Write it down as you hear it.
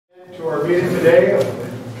to our meeting today,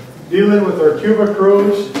 dealing with our Cuba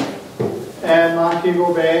cruise and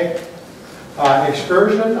Montego Bay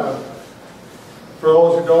excursion. For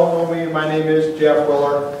those who don't know me, my name is Jeff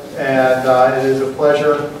Willer, and it is a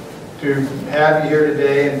pleasure to have you here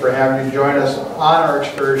today and for having you join us on our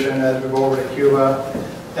excursion as we go over to Cuba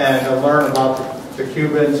and to learn about the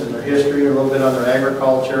Cubans and their history, a little bit on their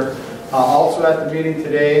agriculture. Also at the meeting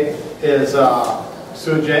today is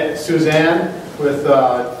Suzanne with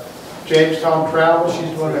Jamestown Travel. She's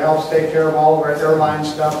the one who helps take care of all of our airline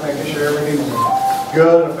stuff, making sure everything's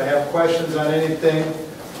good. If I have questions on anything,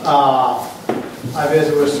 I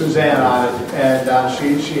visit with Suzanne on it,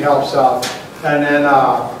 and she helps out. And then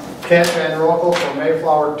Kent Van Rokel from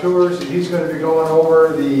Mayflower Tours, and he's going to be going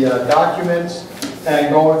over the documents and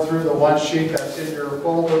going through the one sheet that's in your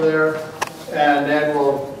folder there, and then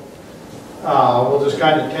we'll just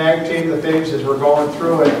kind of tag team the things as we're going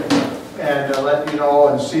through it and let you know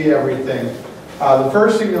and see everything. The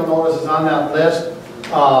first thing you'll notice is on that list,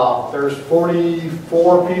 there's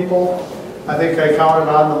 44 people. I think I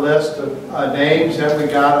counted on the list of names that we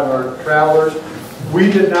got of our travelers.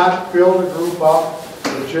 We did not fill the group up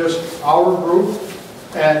with just our group,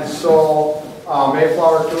 and so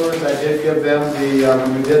Mayflower Tours, I did give them the,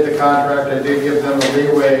 when we did the contract, I did give them the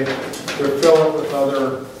leeway to fill it with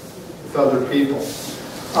other people.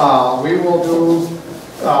 We will do,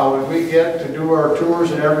 when we get to do our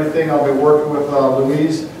tours and everything, I'll be working with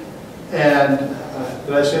Louise and,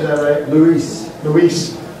 did I say that right? Luis.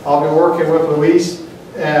 I'll be working with Luis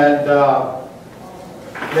and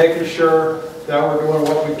making sure that we're doing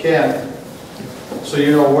what we can. So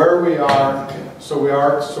you know where we are,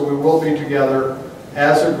 so we will be together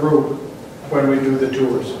as a group when we do the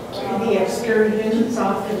tours. On the excursions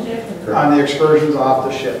off the ship? On the excursions off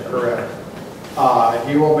the ship, correct.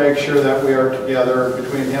 He will make sure that we are together.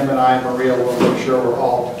 Between him and I, Maria, will make sure we're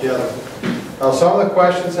all together. Now, some of the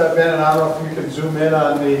questions have been, and I don't know if you can zoom in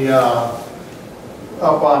on the,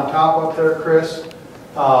 up on top up there, Chris.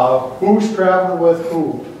 Who's traveling with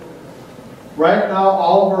who? Right now,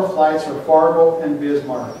 all of our flights are Fargo and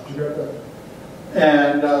Bismarck.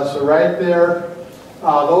 And so right there,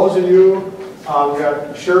 those of you, we've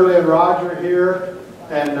got Shirley and Roger here,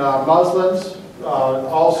 and Muslins,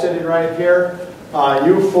 all sitting right here.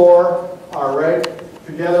 You four are right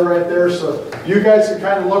together right there, so you guys can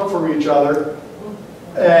kind of look for each other.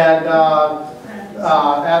 And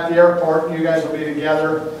at the airport, you guys will be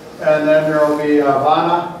together. And then there will be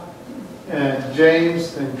Vanna and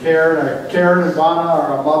James and Karen. Karen and Vanna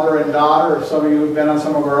are a mother and daughter. Some of you have been on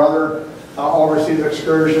some of our other overseas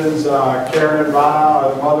excursions. Karen and Vanna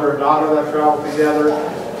are the mother and daughter that travel together.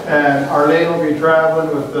 And Arlene will be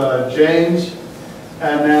traveling with James.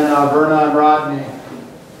 And then Verna and Rodney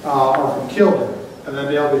are from Kilden. And then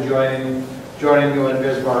they'll be joining you in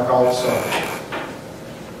Bismarck also.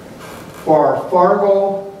 For our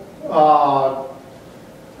Fargo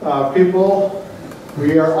people,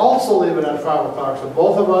 we are also leaving at 5 o'clock. So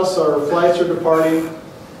both of us, our flights are departing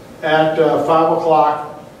at 5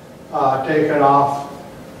 o'clock, taking off,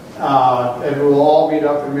 and we'll all meet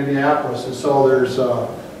up in Minneapolis. And so there's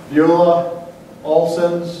Eula,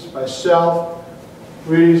 Olson's, myself,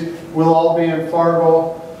 we'll all be in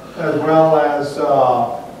Fargo, as well as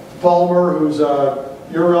Palmer, who's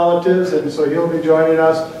your relatives, and so he'll be joining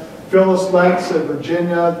us. Phyllis Lentz and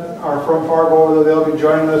Virginia are from Fargo, they'll be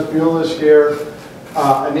joining us. Beulah's here.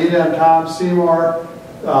 Anita and Tom Seymour,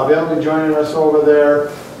 they'll be joining us over there.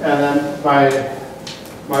 And then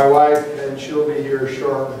my wife, and she'll be here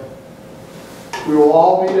shortly. We will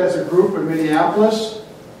all meet as a group in Minneapolis.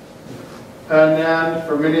 And then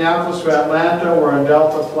from Minneapolis to Atlanta, we're on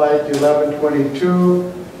Delta Flight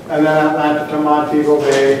 1122. And then Atlanta to Montego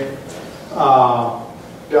Bay,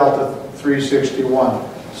 Delta 361.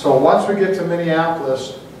 So once we get to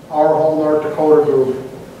Minneapolis, our whole North Dakota group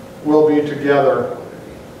will be together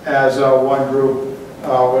as one group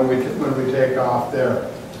when we take off there.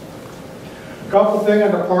 A couple things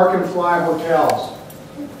on the park and fly hotels.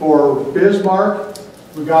 For Bismarck,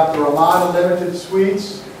 we got the Ramada Limited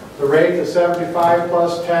Suites. The rate is 75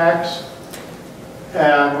 plus tax.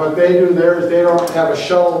 And what they do there is they don't have a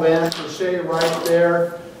shuttle van per se right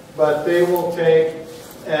there, but they will take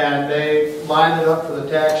and they line it up for the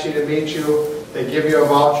taxi to meet you. They give you a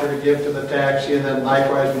voucher to give to the taxi, and then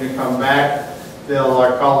likewise when you come back,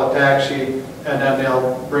 they'll call a taxi, and then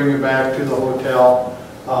they'll bring you back to the hotel.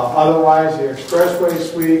 Otherwise, the Expressway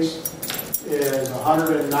Suites is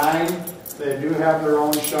 $109. They do have their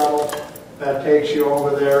own shuttle that takes you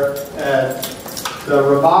over there. And the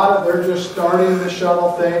Ramada, they're just starting the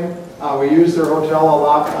shuttle thing. We use their hotel a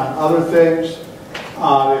lot on other things. The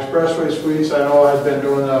Expressway Suites, I know, has been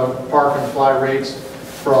doing the park and fly rates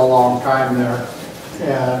for a long time there.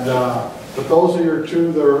 And, but those are your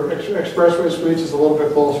two. The Expressway Suites is a little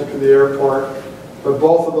bit closer to the airport, but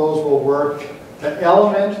both of those will work. The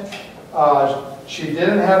Element, she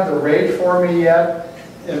didn't have the rate for me yet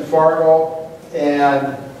in Fargo,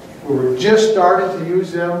 and we were just starting to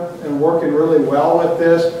use them and working really well with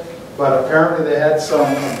this, but apparently they had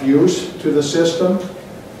some abuse to the system.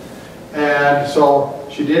 And so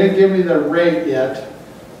she didn't give me the rate yet,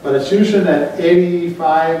 but it's usually that $85,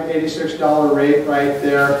 $86 rate right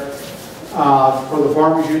there for the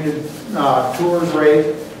Farmers Union tours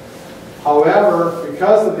rate. However,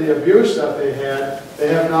 because of the abuse that they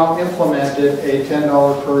have now implemented a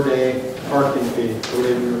 $10 per day parking fee for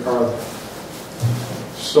leaving your car there.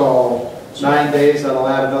 So 9 days, that'll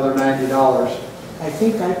add another $90. I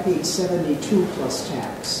think I paid 72 plus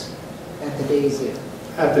tax at the Days Inn.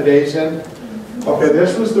 At the Days Inn? Okay,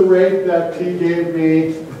 this was the rate that he gave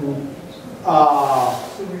me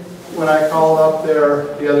when I called up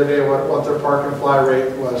there the other day, what their park and fly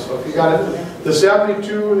rate was. So if you got it, the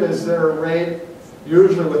 72 is their rate,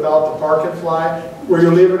 usually without the park and fly. Were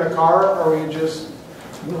you leaving a car, or were you just...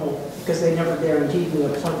 No, because they never guaranteed me a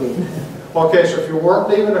plug-in. Okay, so if you weren't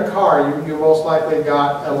leaving a car, you most likely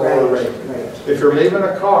got a lower rate. Right. If you're leaving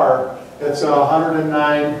a car, it's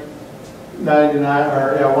 $109.99,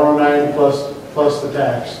 or yeah, $109 plus the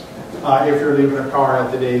tax. If you're leaving a car at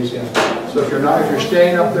the Days Inn. So if you're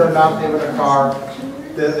staying up there and not leaving a car,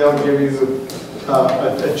 then they'll give you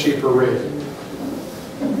a cheaper rate.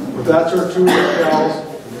 But that's our two hotels,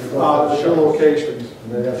 two locations.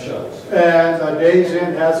 And they have shuttles. And Days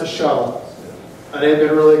Inn has a shuttle. And they've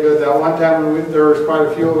been really good. That one time when there was quite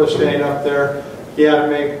a few of us staying up there, he had to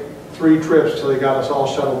make 3 trips till he got us all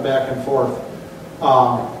shuttled back and forth.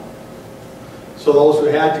 So those who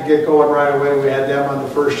had to get going right away, we had them on the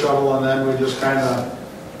first shuttle, and then we just kind of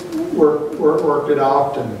worked it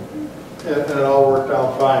out, and it all worked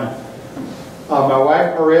out fine. My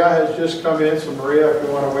wife Maria has just come in, so Maria, if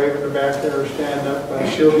you want to wave in the back there or stand up,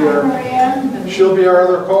 she'll be our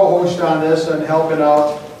other co-host on this and helping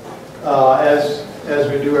out as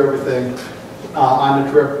we do everything on the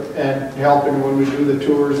trip, and helping when we do the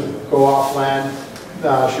tours and go off land.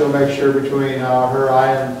 She'll make sure between her,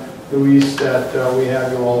 I, and Luis that we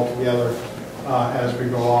have you all together as we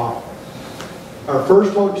go off. Our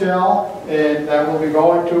first hotel and that we'll be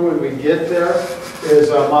going to when we get there is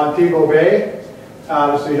Montego Bay.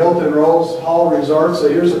 It's the Hilton Rose Hall Resort. So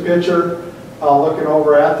here's a picture looking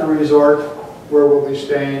over at the resort where we'll be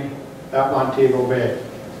staying at Montego Bay.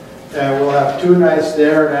 And we'll have 2 nights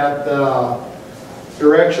there, and at the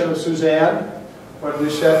direction of Suzanne, when we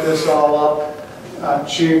set this all up,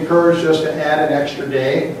 she encouraged us to add an extra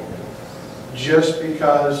day just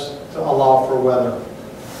because to allow for weather.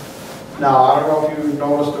 Now, I don't know if you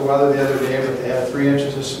noticed the weather the other day, but they had 3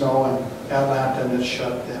 inches of snow in Atlanta, and it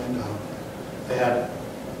shut them down. They had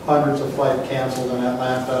hundreds of flights canceled in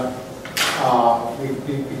Atlanta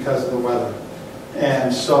because of the weather.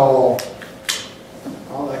 And so,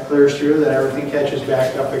 all that clears through, then everything catches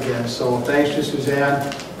back up again. So thanks to Suzanne,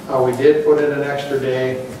 we did put in an extra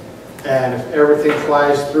day. And if everything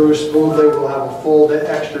flies through smoothly, we'll have a full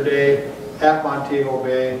extra day at Montego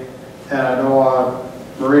Bay. And I know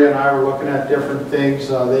Maria and I were looking at different things.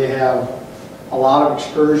 They have a lot of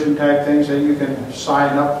excursion type things that you can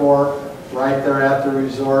sign up for right there at the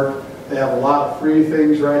resort. They have a lot of free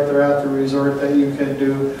things right there at the resort that you can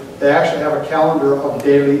do. They actually have a calendar of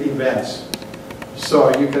daily events.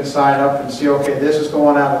 So you can sign up and see, okay, this is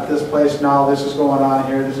going on at this place now, this is going on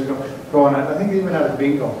here, this is going on. I think they even had a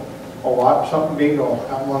bingo. Something bingo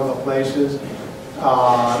at one of the places.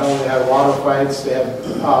 I know they had water fights, they had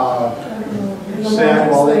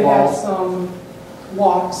sand volleyball. They have some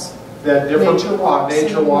walks. That different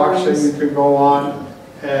nature walks that you can go on,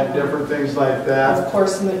 and different things like that. Of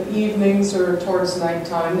course, in the evenings or towards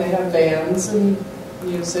nighttime, they have bands and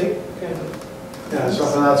music. Yeah, so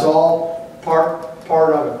that's all part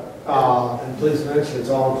of it. And please mention, it's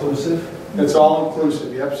all inclusive? It's all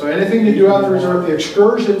inclusive, yep. So anything you do at the resort, the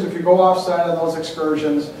excursions, if you go offside of those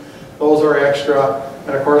excursions, those are extra.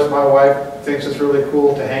 And of course, my wife thinks it's really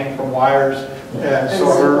cool to hang from wires. And so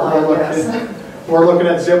we're looking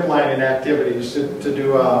at zip lining activities to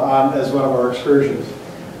do as one of our excursions.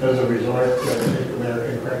 As a resort, you have to take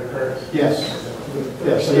American credit cards? Yes.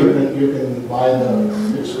 Yes. So you can buy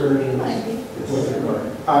the excursions with the card?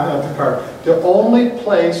 At the card. The only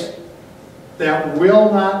place that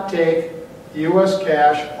will not take U.S.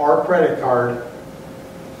 cash or credit card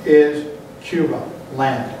is Cuba,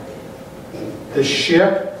 land. The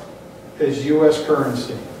ship is U.S.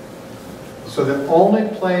 currency. So the only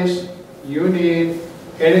place you need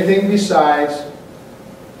anything besides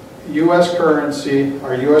U.S. currency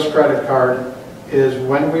or U.S. credit card is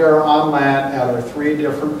when we are on land at our 3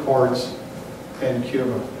 different ports in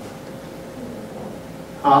Cuba.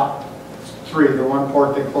 3, the one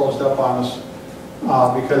port they closed up on us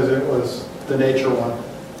because it was the nature one,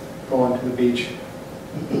 going to the beach.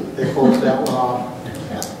 They closed that one off.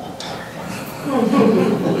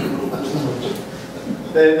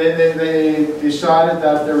 They decided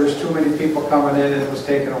that there was too many people coming in and it was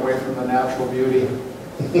taken away from the natural beauty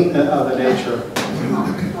of the nature.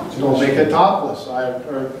 Don't make it topless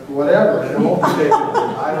or whatever. It won't be taken away.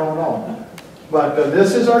 I don't know. But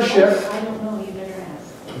this is our ship. I don't know, you better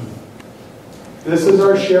ask. This is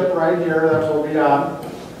our ship right here that we'll be on.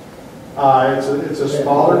 It's a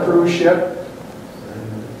smaller cruise ship.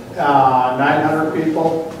 900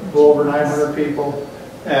 people, a little over 900 people.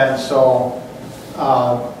 And so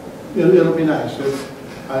it'll be nice.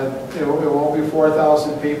 It won't be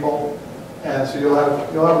 4,000 people. And so you'll have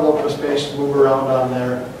a little bit of space to move around on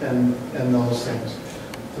there and those things.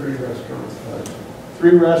 3 restaurants.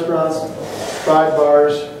 3 restaurants, 5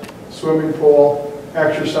 bars, swimming pool,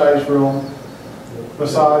 exercise room,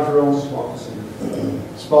 massage room,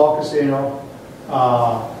 small casino,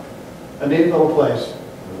 a neat little place.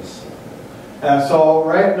 And so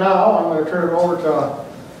right now I'm going to turn it over to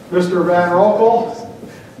Mr. Van Rokel,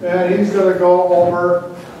 and he's going to go over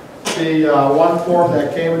the one form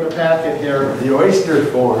that came in the packet here. The oyster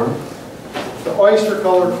form. The oyster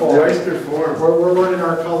colored form. The oyster form. We're learning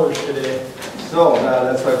our colors today. So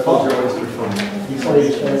that's why I pulled your oyster form. Before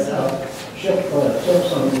you start out, ships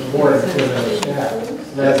on board for the staff.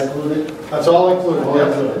 Is that included? That's all included. All Yep.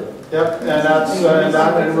 included. Yep. And that's and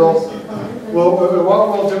what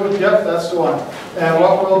we'll do is that's the one. And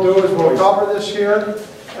what we'll do is we'll cover this here,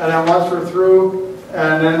 and then once we're through,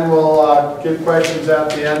 and then we'll get questions at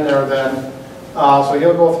the end there. Then so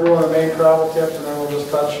he'll go through on the main travel tips, and then we'll just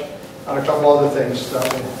touch on a couple other things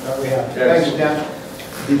that we have. Okay. Thanks, Dan.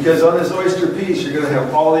 Because on this oyster piece, you're going to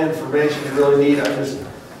have all the information you really need.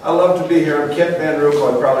 I love to be here. I'm Kent Van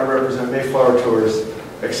Rokel. I probably represent Mayflower Tours.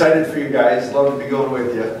 Excited for you guys. Love to be going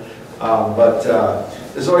with you.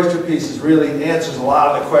 This oyster piece really answers a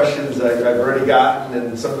lot of the questions that I've already gotten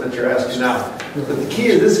and some that you're asking now. But the key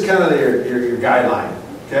is this is kind of your guideline.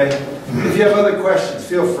 Okay. If you have other questions,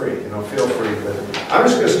 feel free. Feel free. But I'm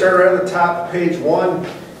just going to start right at the top, page 1.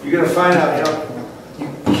 You're going to find out. You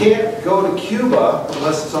can't go to Cuba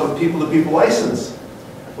unless it's on a people-to-people license,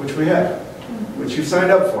 which we have, which you've signed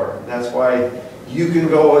up for. And that's why you can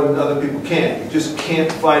go and other people can't. You just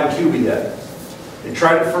can't fly to Cuba yet. They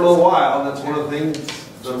tried it for a little while, and that's one of the things,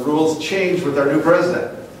 the rules changed with our new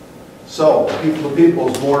president. So, people-to-people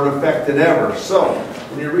is more in effect than ever. So,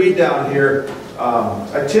 when you read down here,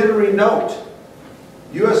 itinerary note.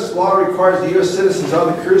 U.S. law requires the U.S. citizens on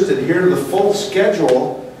the cruise to adhere to the full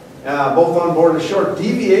schedule, both on board and ashore.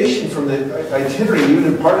 Deviation from the itinerary, even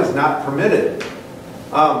in part, is not permitted.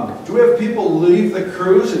 Do we have people leave the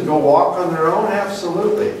cruise and go walk on their own?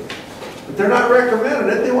 Absolutely. But they're not recommending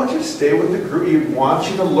it. They want you to stay with the crew. They want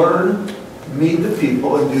you to learn, meet the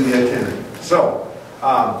people, and do the itinerary. So, do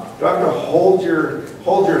I have to hold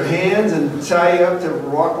your hands and tie you up to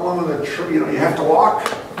walk along on the tree? You have to walk?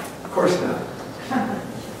 Of course not.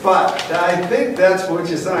 But I think that's what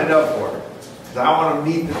you signed up for. Because I want to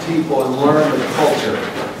meet the people and learn the culture.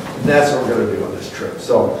 And that's what we're going to do on this trip.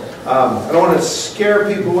 So, I don't want to scare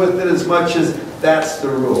people with it as much as that's the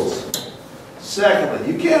rules. Secondly,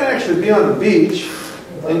 you can't actually be on the beach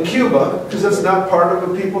in Cuba because it's not part of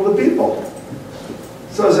a people-to-people.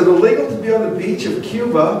 So is it illegal to be on the beach of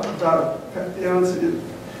Cuba without, the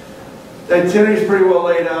itinerary is pretty well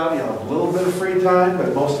laid out, a little bit of free time,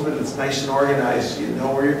 but most of it's nice and organized. You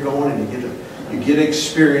know where you're going and you get to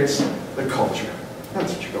experience the culture.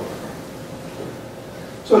 That's what you're going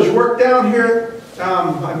for. So as you work down here,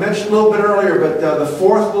 I mentioned a little bit earlier, but the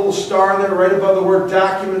 4th little star there right above the word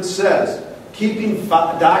document says, keeping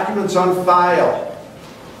documents on file.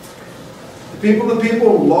 The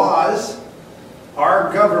people-to-people laws,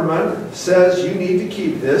 our government says you need to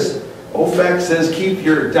keep this. OFAC says keep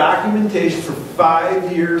your documentation for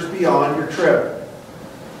 5 years beyond your trip.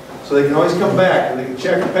 So they can always come back and they can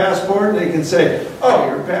check your passport and they can say, oh,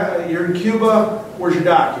 you're in Cuba, where's your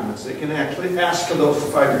documents? They can actually ask for those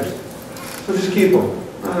for 5 years. So just keep them.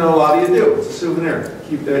 I know a lot of you do. It's a souvenir.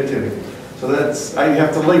 Keep that itinerary. So that's, I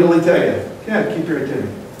have to legally tell you. Yeah, keep your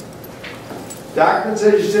itinerary. Documents,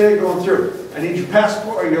 as you say, going through. I need your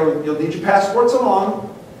passport, or you'll need your passports along.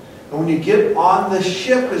 And when you get on the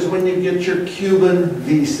ship is when you get your Cuban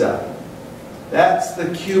visa. That's the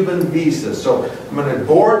Cuban visa. So I'm going to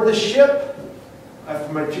board the ship.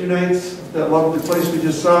 after my 2 nights, that lovely place we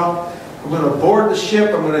just saw. I'm going to board the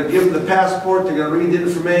ship, I'm going to give them the passport, they're going to read the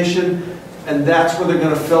information, and that's where they're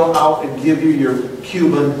going to fill out and give you your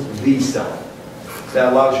Cuban visa.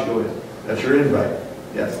 That allows you to go in. That's your invite.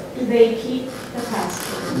 Yes? Do they keep the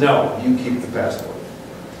passport? No, you keep the passport.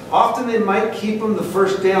 Often they might keep them the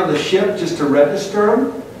first day on the ship just to register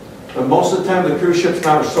them, but most of the time the cruise ships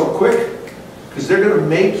now are so quick, because they're going to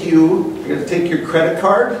make you, you're going to take your credit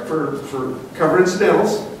card for cover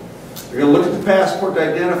incidentals, you're going to look at the passport to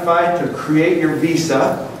identify, to create your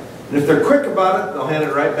visa, and if they're quick about it, they'll hand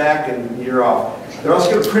it right back and you're off. They're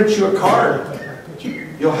also going to print you a card.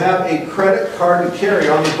 You'll have a credit card to carry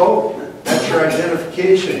on the boat. That's your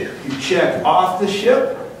identification. You check off the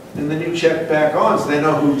ship, and then you check back on, so they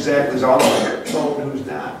know who exactly is on the boat and who's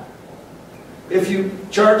not. If you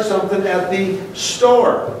charge something at the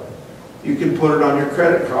store, you can put it on your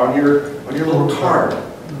credit card, on your little card.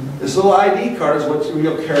 This little ID card is what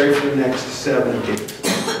you'll carry for the next 7 days.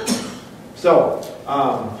 So,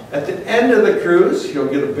 at the end of the cruise, you'll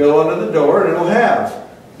get a bill under the door, and it'll have,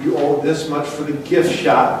 you owe this much for the gift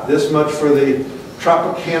shop, this much for the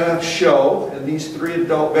Tropicana show, and these 3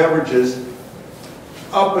 adult beverages,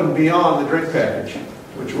 up and beyond the drink package,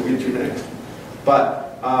 which we'll get to next.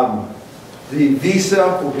 But the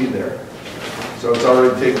visa will be there. So it's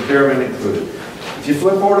already taken care of and included. If you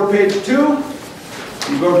flip over to page 2,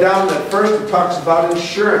 you go down that first, it talks about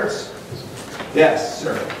insurance. Yes,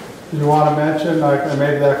 sir. You want to mention, like,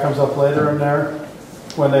 maybe that comes up later in there,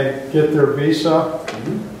 when they get their visa,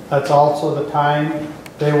 that's also the time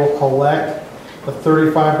they will collect the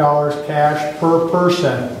 $35 cash per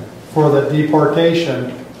person for the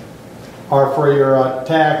deportation or for your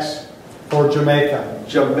tax for Jamaica.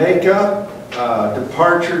 Jamaica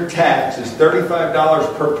departure tax is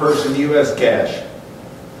 $35 per person U.S. cash.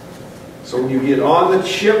 So when you get on the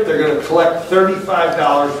ship, they're going to collect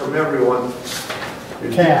 $35 from everyone.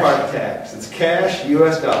 Your depart tax. It's cash,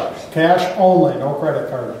 U.S. dollars. Cash only, no credit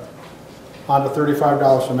card. On to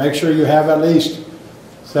 $35. So make sure you have at least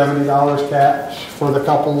 $70 cash for the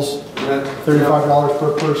couples, $35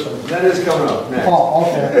 per person. That is coming up next. Oh,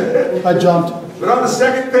 okay. I jumped. But on the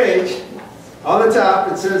second page, on the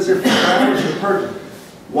top, it says if the purchase.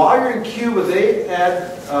 While you're in Cuba, they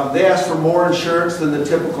ask for more insurance than the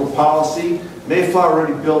typical policy. Mayflower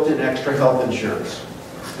already built in extra health insurance.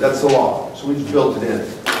 That's the law. So we just built it in.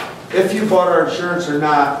 If you bought our insurance or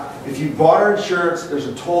not, if you bought our insurance, there's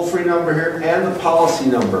a toll-free number here and the policy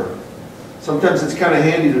number. Sometimes it's kind of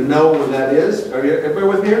handy to know where that is. Are you everybody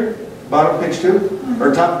with me here? Bottom page 2?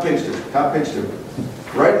 Or top of page 2? Top page 2.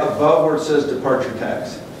 Right above where it says departure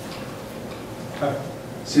tax.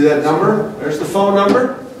 See that number? There's the phone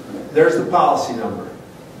number. There's the policy number.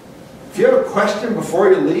 If you have a question before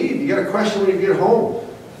you leave, you got a question when you get home,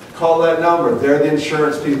 call that number. They're the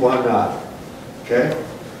insurance people, I'm not. Okay?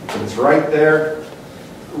 And it's right there.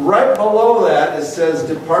 Right below that, it says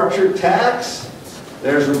departure tax.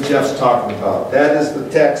 There's what Jeff's talking about. That is the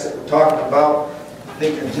tax that we're talking about. I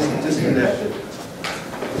think I just disconnected.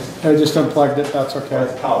 I just unplugged it, that's okay.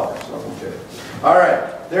 That's power, so okay. All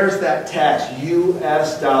right, there's that tax.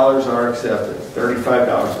 U.S. dollars are accepted.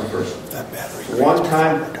 $35 per person. One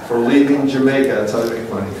time for leaving Jamaica. That's how they make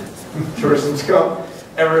money. Tourists come,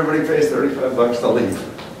 everybody pays $35 to leave.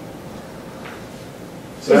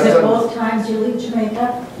 So is it both times you leave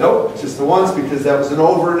Jamaica? Nope, just the once because that was an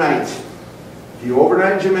overnight. If you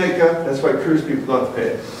overnight in Jamaica, that's why cruise people don't have to pay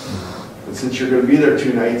it. But since you're going to be there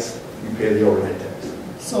 2 nights, you pay the overnight tax.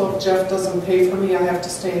 So if Jeff doesn't pay for me, I have to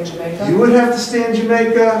stay in Jamaica? You would have to stay in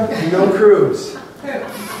Jamaica, no cruise.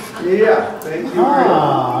 Yeah, thank you.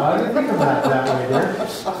 Ah, I didn't think about it that way,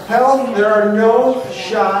 dear. Health, there are no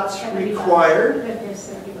shots required.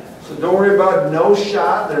 So don't worry about no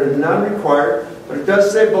shot, there are none required. But it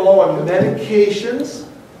does say below on medications.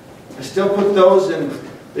 I still put those in.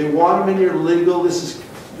 They want them in your legal. This is,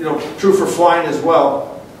 true for flying as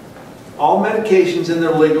well. All medications in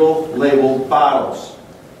their legal labeled bottles.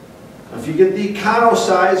 Now, if you get the econo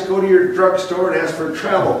size, go to your drugstore and ask for a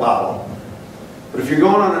travel bottle. But if you're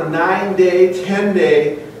going on a 9-day,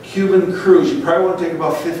 10-day Cuban cruise, you probably want to take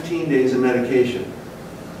about 15 days of medication.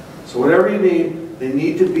 So whatever you need, they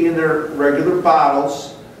need to be in their regular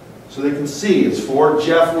bottles so they can see. It's for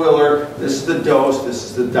Jeff Willer, this is the dose, this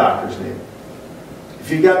is the doctor's name.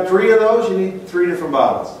 If you've got 3 of those, you need 3 different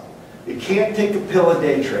bottles. You can't take a pill a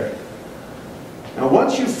day tray. Now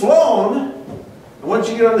once you've flown, and once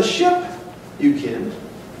you get on the ship, you can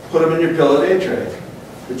put them in your pill a day tray.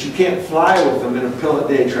 But you can't fly with them in a pill a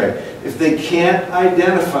day tray. If they can't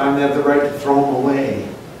identify them, they have the right to throw them away.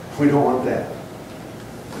 We don't want that.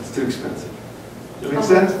 It's too expensive. Does that make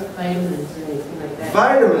sense? vitamins or anything like that?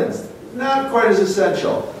 Vitamins, not quite as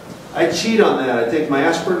essential. I cheat on that. I take my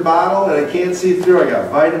aspirin bottle that I can't see through. I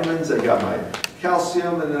got vitamins, I got my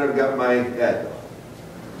calcium, and then I've got my Advil.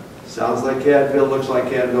 Sounds like Advil, looks like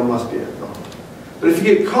Advil, must be Advil. But if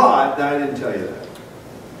you get caught, I didn't tell you that.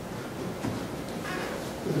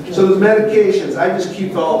 So the medications, I just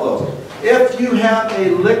keep all those. If you have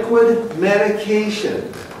a liquid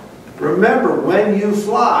medication, remember when you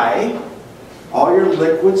fly, all your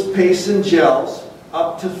liquids, pastes, and gels,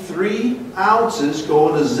 up to 3 ounces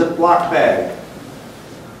go in a Ziploc bag.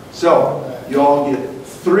 So you all get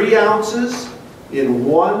 3 ounces in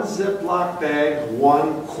one Ziploc bag,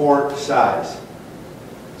 1 quart size.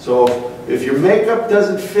 So if your makeup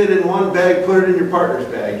doesn't fit in one bag, put it in your partner's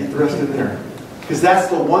bag. Get the rest in there. Because that's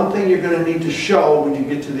the one thing you're going to need to show when you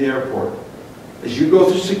get to the airport. As you go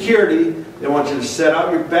through security, they want you to set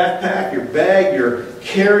out your backpack, your bag, your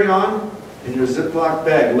carry-on, and your Ziploc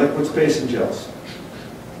bag, liquids, pastes, and gels.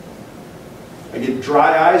 I get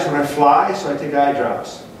dry eyes when I fly, so I take eye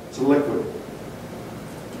drops. It's a liquid.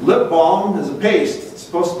 Lip balm is a paste. It's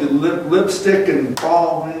supposed to be lipstick and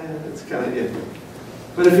balm. It's kind of iffy.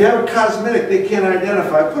 But if you have a cosmetic they can't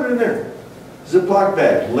identify, put it in there. Ziploc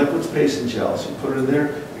bag, liquids, paste, and gels. You put it in there.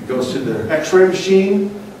 It goes to the X-ray machine.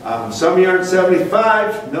 Some of you aren't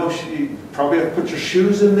 75. No, you probably have to put your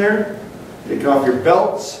shoes in there. Take off your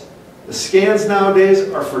belts. The scans nowadays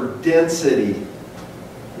are for density.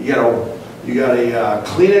 You got a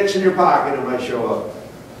Kleenex in your pocket, it might show up.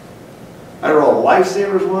 I rolled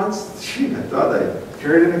Lifesavers once. Gee, I thought I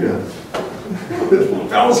carried in a gun. The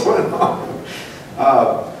bells went off.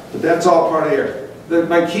 But that's all part of here.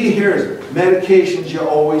 My key here is medications you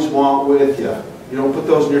always want with you. You don't put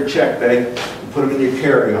those in your check bag. You put them in your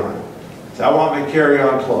carry-on. So I want my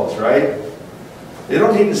carry-on clothes, right? They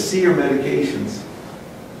don't need to see your medications.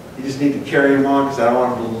 You just need to carry them on because I don't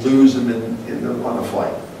want them to lose them on the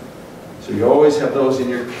flight. So you always have those in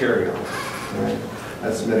your carry-on. Right?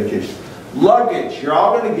 That's the medication. Luggage. You're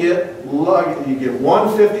all going to get luggage. You get one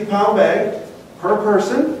 50-pound bag per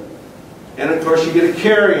person. And of course you get a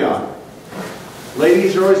carry-on.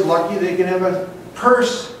 Ladies are always lucky they can have a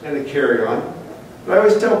purse and a carry-on. But I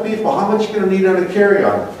always tell people how much you're going to need on a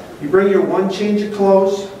carry-on. You bring your one change of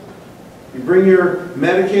clothes. You bring your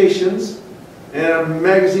medications and a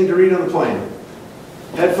magazine to read on the plane.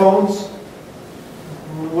 Headphones.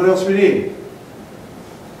 What else we need?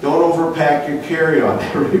 Don't overpack your carry-on.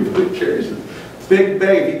 Everybody carries a big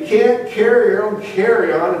bag. If you can't carry your own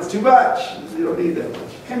carry-on, it's too much. You don't need that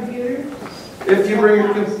much. Computer? If you bring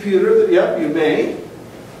a computer, yep, you may.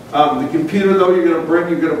 The computer, though, you're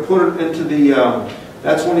going to put it into the,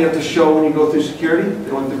 that's when you have to show when you go through security.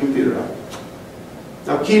 They want the computer out.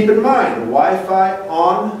 Now keep in mind, Wi-Fi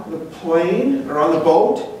on the plane or on the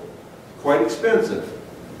boat, quite expensive.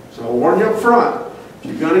 So I'll warn you up front. If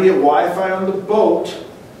you're going to get Wi-Fi on the boat,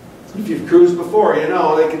 if you've cruised before, you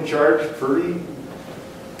know they can charge pretty,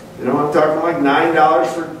 you know, I'm talking like $9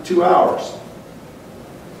 for 2 hours.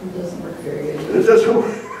 It doesn't work very good. It doesn't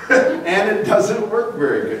work, and it doesn't work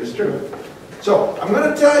very good, it's true. So I'm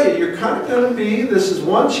going to tell you, you're kind of going to be, this is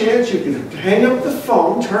one chance you can hang up the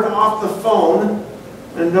phone, turn off the phone,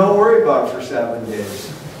 and don't worry about it for 7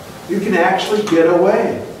 days. You can actually get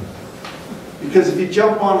away. Because if you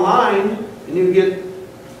jump online and you get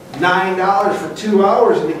 $9 for 2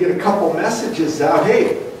 hours and you get a couple messages out,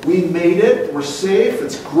 hey, we made it, we're safe,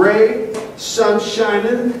 it's great, sun's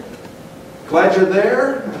shining, glad you're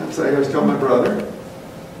there. That's what I always tell my brother.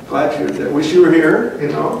 Glad you're there. Wish you were here, you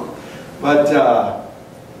know. But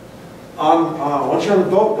once you're on the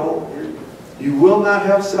boat, you will not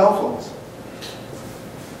have cell phones.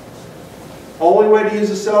 Only way to use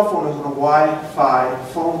a cell phone is on a Wi-Fi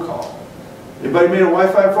phone call. Anybody made a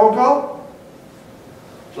Wi-Fi phone call?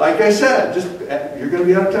 Like I said, you're going to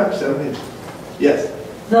be out of touch 7 days. Yes?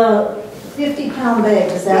 The 50-pound bag,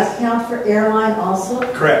 does that count for airline also?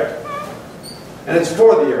 Correct. And it's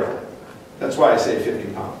for the airline. That's why I say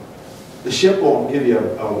 50 pounds. The ship won't give you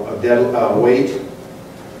a dead weight,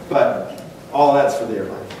 but all that's for the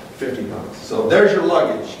airline, 50 pounds. So there's your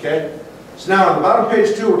luggage, okay? So now on the bottom of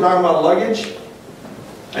page 2, we're talking about luggage.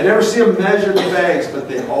 I never see them measure the bags, but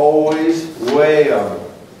they always weigh them.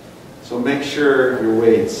 So make sure your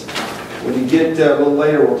weights. When you get a little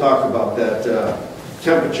later, we'll talk about that,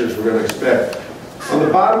 temperatures we're going to expect. On the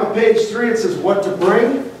bottom of page 3, it says what to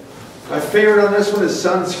bring. My favorite on this one is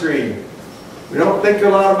sunscreen. We don't think a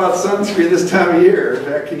lot about sunscreen this time of year. In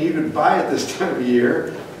fact, can you even buy it this time of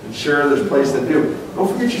year? I'm sure there's a place that do. Don't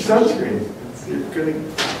forget your sunscreen. You're going to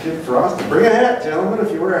get frosty. Bring a hat, gentlemen,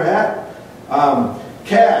 if you wear a hat.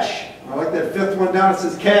 Cash. I like that 5th one down. It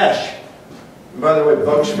says cash. And by the way,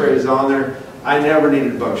 bug spray is on there. I never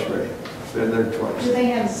needed bug spray. Been there twice. Do they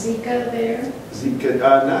have Zika there? Zika,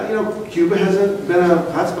 not, you know, Cuba hasn't been a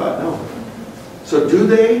hotspot, no. So do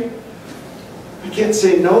they? I can't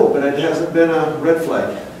say no, but it hasn't been a red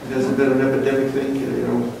flag. It hasn't been an epidemic thing, you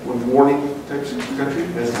know, one warning type of country.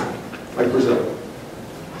 It has not, like Brazil.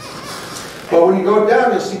 But when you go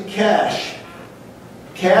down, you'll see cash.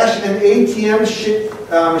 Cash and ATM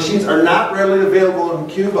machines are not readily available in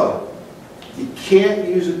Cuba. You can't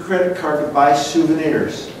use a credit card to buy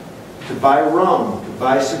souvenirs, to buy rum, to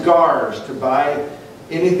buy cigars, to buy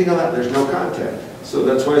anything on that. There's no contact. So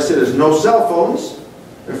that's why I say there's no cell phones.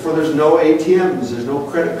 Therefore, there's no ATMs. There's no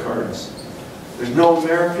credit cards. There's no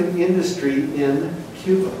American industry in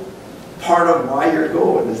Cuba. Part of why you're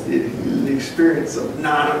going is the experience of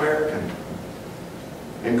non-American.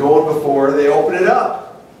 And going before they open it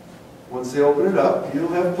up. Once they open it up, you'll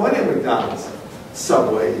have plenty of McDonald's,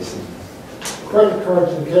 Subways. Credit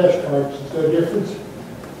cards and cash cards, is there a difference?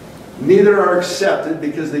 Neither are accepted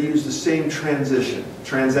because they use the same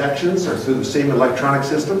transactions are through the same electronic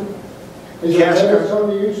system. Is there Cash limits card. on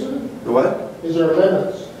the use of it? The what? Is there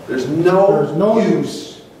limits? There's no There's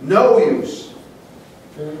use. No use.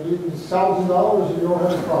 And you need $1,000 and you don't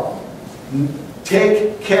have a problem.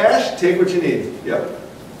 Take cash, take what you need. Yep.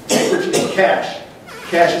 Take what you need. Cash.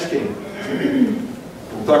 Cash is king.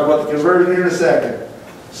 We'll talk about the conversion here in a second.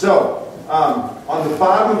 So, on the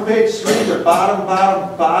bottom of page 3, the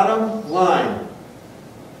bottom line.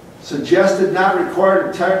 Suggested not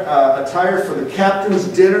required attire for the captain's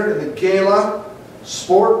dinner and the gala,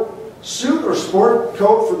 sport suit or sport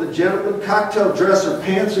coat for the gentleman, cocktail dress or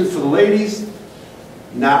pantsuit for the ladies,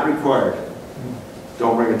 not required.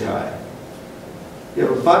 Don't bring a tie. You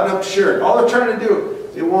have a button-up shirt. All they're trying to do,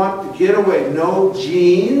 they want to get away. No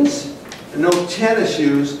jeans and no tennis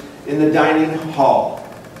shoes in the dining hall.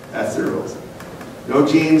 That's their rules. No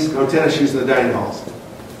jeans, no tennis shoes in the dining halls.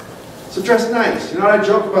 So dress nice. You know what I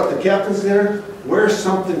joke about the captain's dinner? Wear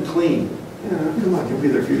something clean. You know, come on, you'll be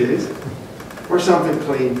there a few days. Wear something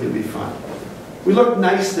clean, it'll be fun. We look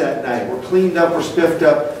nice that night. We're cleaned up, we're spiffed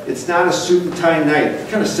up. It's not a suit and tie night. It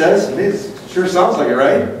kind of says, I mean, it sure sounds like it,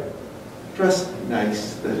 right? Dress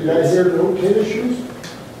nice. You guys hear no tennis shoes?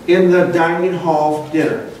 In the dining hall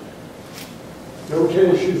dinner. No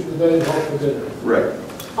tennis shoes in the dining hall for dinner. Right.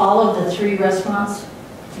 All of the 3 restaurants,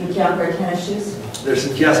 you can't wear tennis shoes? They're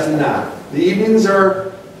suggesting not. The evenings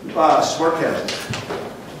are smart casuals.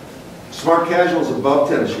 Smart casuals above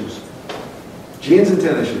tennis shoes. Jeans and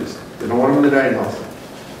tennis shoes. They don't want them in the dining halls.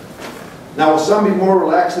 Now, will some be more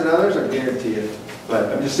relaxed than others? I guarantee it.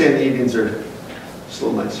 But I'm just saying the evenings are just a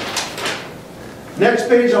little nicer. Next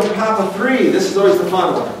page on top of 3. This is always the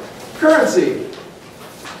fun one. Currency.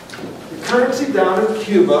 The currency down in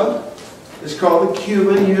Cuba is called the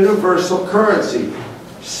Cuban Universal Currency.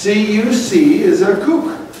 CUC is a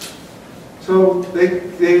kook. So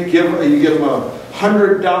you give them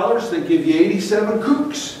 $100, they give you 87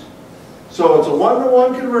 kooks. So it's a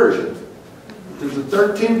 1-to-1 conversion. There's a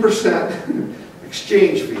 13%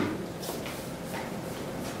 exchange fee.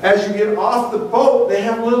 As you get off the boat, they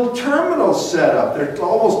have little terminals set up. They're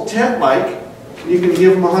almost tent-like. You can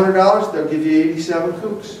give them $100, they'll give you 87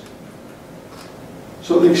 kooks.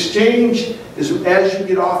 So the exchange is as you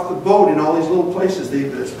get off the boat in all these little places.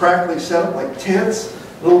 It's practically set up like tents,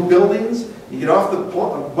 little buildings. You get off the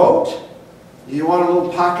boat, you want a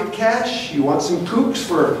little pocket cash, you want some kooks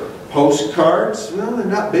for postcards. Well, they're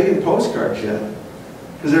not big in postcards yet,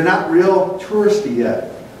 because they're not real touristy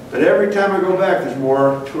yet. But every time I go back, there's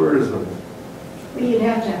more tourism. Well, you'd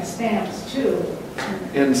have to have stamps too.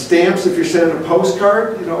 And stamps, if you're sending a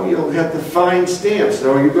postcard, you know, you'll have to find stamps.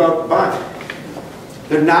 So you go out and buy.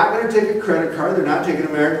 They're not going to take a credit card. They're not taking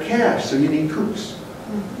American cash. So you need kooks.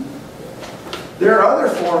 Their other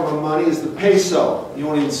form of money is the peso. You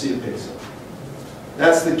won't even see a peso.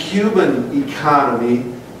 That's the Cuban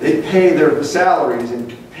economy. They pay their salaries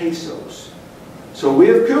in pesos. So we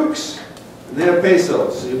have kooks, and they have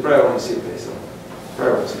pesos. So you probably won't see a peso.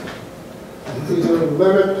 Probably won't see it. Is there a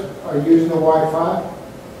limit on using the Wi-Fi?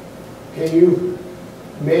 Can you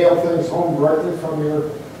mail things home directly from your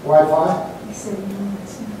Wi-Fi?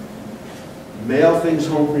 Mail things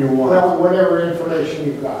home from your wife. Well, whatever information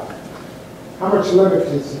you've got. How much limit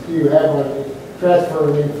do you have on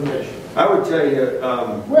transferring information? I would tell you,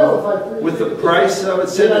 with the price of it,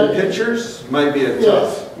 sending pictures might be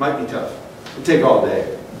might be tough. It'll take all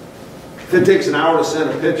day. If it takes an hour to send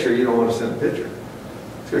a picture, you don't want to send a picture.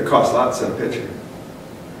 It's going to cost a lot to send a picture.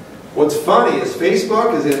 What's funny is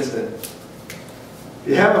Facebook is instant. If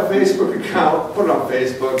you have a Facebook account, put it on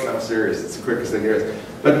Facebook. I'm serious, it's the quickest thing there is.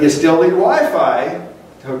 But you still need Wi-Fi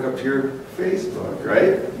to hook up to your Facebook,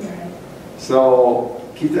 right? Right. So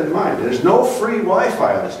keep that in mind. There's no free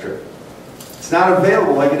Wi-Fi on this trip. It's not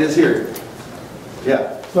available like it is here.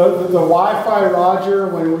 Yeah. The Wi-Fi, Roger,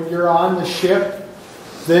 when you're on the ship,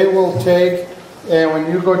 they will take, and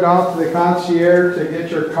when you go down to the concierge to get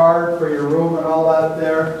your card for your room and all that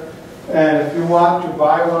there, and if you want to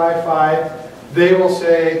buy Wi-Fi, they will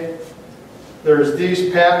say, there's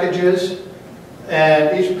these packages,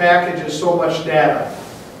 and each package is so much data.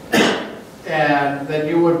 And then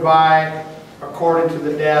you would buy according to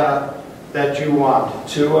the data that you want.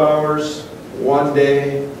 2 hours, 1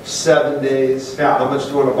 day, 7 days. Yeah. How much do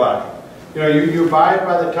you want to buy? You know, you buy it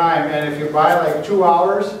by the time, and if you buy like 2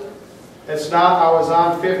 hours, it's not, I was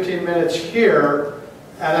on 15 minutes here,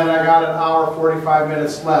 and then I got an hour, 45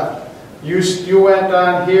 minutes left. You went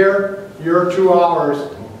on here, your 2 hours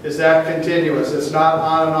is that continuous. It's not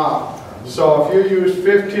on and off. So if you use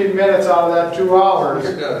 15 minutes out of that 2 hours,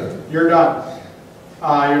 You're done. you're done.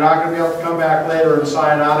 You're not going to be able to come back later and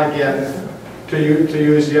sign on again to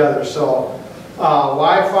use the other. So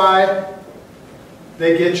Wi-Fi,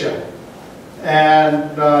 they get you.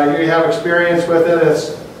 And you have experience with it,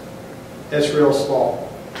 it's real slow.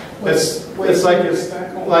 It's like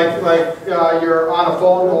you're on a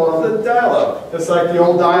phone going, The dial-up. it's like the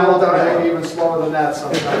old dial-up, maybe even slower than that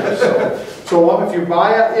sometimes. So if you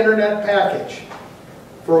buy an internet package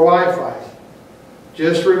for Wi-Fi,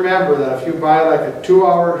 just remember that if you buy like a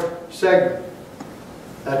 2-hour segment,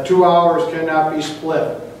 that 2 hours cannot be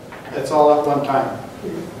split. It's all at one time.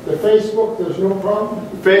 The Facebook, there's no problem?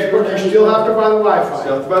 Facebook, you still have to buy the Wi-Fi.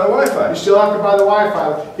 Still have to buy the Wi-Fi. You still have to buy the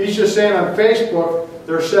Wi-Fi. He's just saying on Facebook,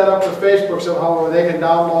 they're set up with Facebook somehow where they can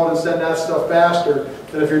download and send that stuff faster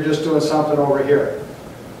than if you're just doing something over here.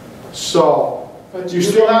 So, you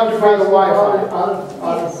still have to buy the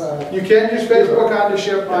Wi-Fi. You can use Facebook on the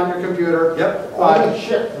ship, on your computer. Yep. On the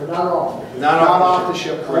ship, but not off. Not off the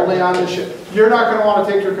ship, only on the ship. You're not going to want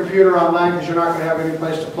to take your computer on land because you're not going to have any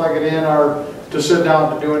place to plug it in or to sit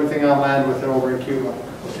down to do anything on land with it over in Cuba.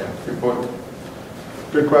 Yeah, good point.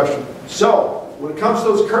 Good question. So, when it comes to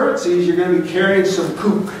those currencies, you're going to be carrying some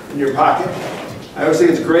kook in your pocket. I always think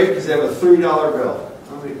it's great because they have a $3 bill.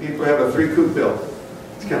 How many people have a 3 kook bill?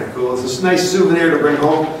 It's kind of cool. It's a nice souvenir to bring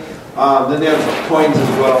home. Then they have coins as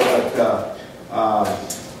well.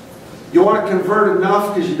 But you want to convert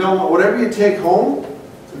enough because you don't want, whatever you take home,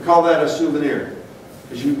 we call that a souvenir.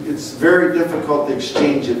 Because it's very difficult to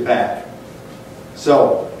exchange it back.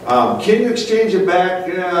 So, can you exchange it back?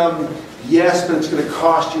 Yes, but it's going to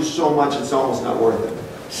cost you so much it's almost not worth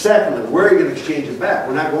it. Secondly, where are you going to exchange it back?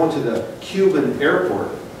 We're not going to the Cuban airport.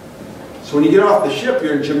 So when you get off the ship,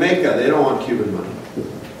 you're in Jamaica. They don't want Cuban money.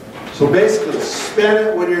 So basically, spend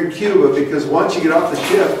it when you're in Cuba because once you get off the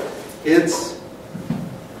ship, it's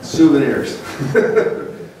souvenirs.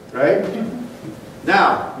 Right?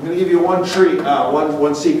 Now, I'm going to give you one treat,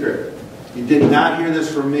 one secret. You did not hear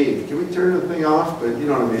this from me. Can we turn the thing off? But you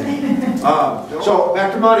know what I mean. So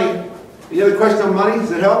back to money. Any other question on money? Does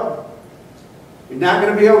that help? You're not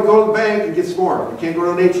going to be able to go to the bank and get some more. You can't go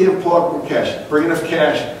to an ATM, pull out more cash, bring enough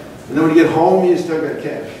cash, and then when you get home, you still got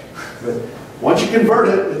cash. But once you convert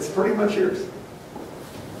it, it's pretty much yours.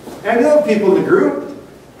 And the other people in the group,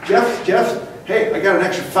 Jeff, hey, I got an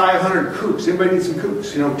extra 500 kooks. Anybody need some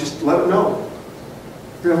kooks? You know, just let them know.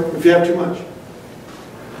 You know, if you have too much.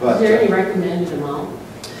 But, Is there any recommended amount?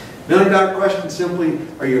 $1 million question simply,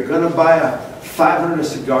 are you going to buy a 500 of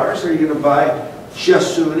cigars or are you going to buy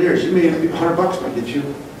just souvenirs? You may $100 might get you.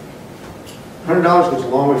 $100 goes a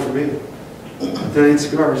long way for me. Then I need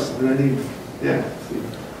cigars. Then I need, yeah.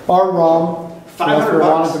 Or rum. You know, if you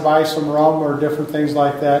wanted $500. to buy some rum or different things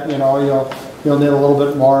like that, you know, you'll need a little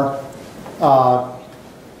bit more.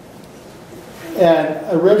 And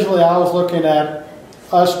originally I was looking at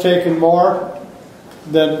us taking more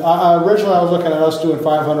than, originally I was looking at us doing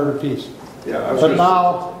 500 apiece. Yeah, But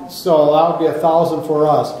now, so that would be 1,000 for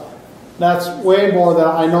us. That's way more than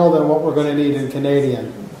I know than what we're going to need in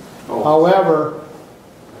Canadian. Oh. However,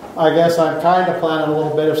 I guess I'm kind of planning a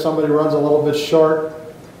little bit. If somebody runs a little bit short,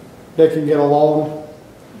 they can get a loan,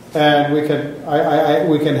 and we can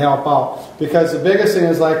we can help out. Because the biggest thing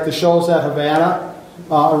is like the shows at Havana.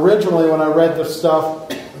 Originally, when I read the stuff,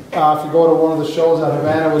 if you go to one of the shows at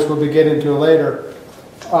Havana, which we'll be getting to later,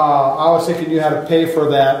 I was thinking you had to pay for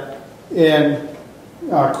that in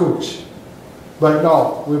kooks. But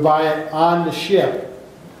no, we buy it on the ship,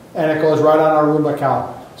 and it goes right on our room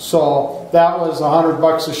account. So that was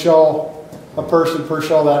 $100 a show, a person per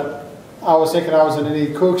show that I was thinking I was going to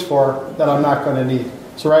need kooks for that I'm not going to need.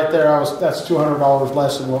 So right there, that's $200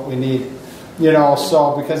 less than what we need. You know,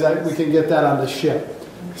 so because we can get that on the ship.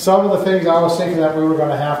 some of the things I was thinking that we were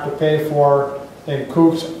gonna have to pay for in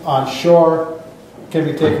coops on shore can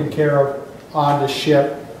be taken care of on the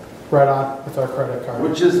ship, right on with our credit card.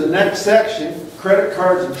 Which is the next section, credit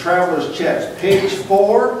cards and traveler's checks. Page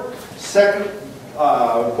 4, second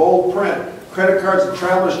bold print. Credit cards and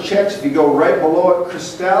traveler's checks. If you go right below it,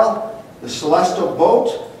 Cristal, the Celestial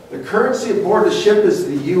boat, the currency aboard the ship is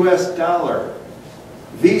the US dollar.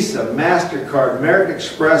 Visa, MasterCard, American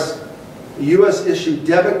Express, US issued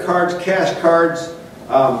debit cards, cash cards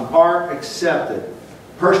are accepted.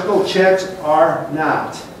 Personal checks are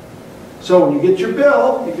not. So when you get your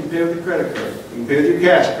bill, you can pay with your credit card. You can pay with your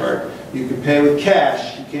cash card. You can pay with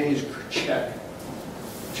cash. You can't use a check.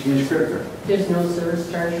 But you can use your credit card. There's no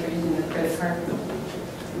service charge for using the credit card?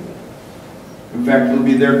 In fact, it'll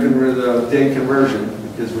be their the day conversion,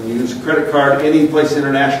 because when you use a credit card any place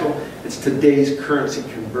international, it's today's currency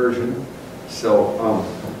conversion. So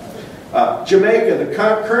Jamaica, the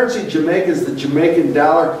currency in Jamaica is the Jamaican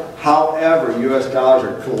dollar. However, US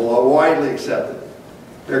dollars are widely accepted.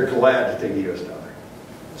 They're glad to take a US dollar.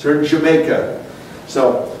 So in Jamaica.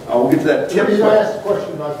 So we'll get to that tip. The reason I asked the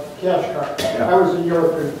question about the cash card, Yeah. I was in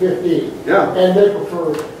Europe in 15, Yeah. and they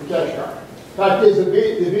prefer the cash card. Fact is, the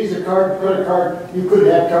Visa card, credit card, you could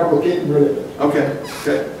have trouble getting rid of it. Okay.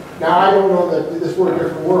 Okay. Now, I don't know that this were a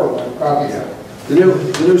different world, probably. Yeah. The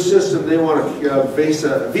new system, they want a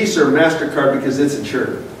Visa or MasterCard because it's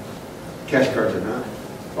insured. Cash cards are not.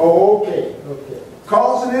 Oh, okay, okay.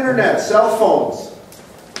 Calls and internet, cell phones.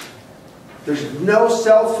 There's no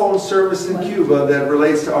cell phone service in Cuba that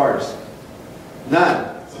relates to ours. None.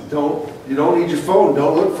 You don't need your phone.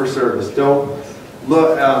 Don't look for service. Don't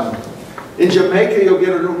look. In Jamaica, you'll get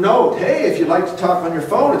a note. Hey, if you'd like to talk on your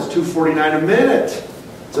phone, it's $2.49 a minute.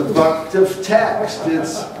 It's $1 of text.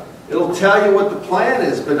 It'll tell you what the plan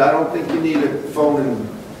is, but I don't think you need a phone in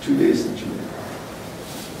 2 days in Jamaica.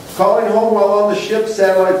 Calling home while on the ship,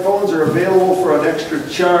 satellite phones are available for an extra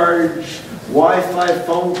charge. Wi-Fi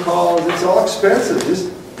phone calls, it's all expensive.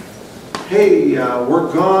 Just, hey,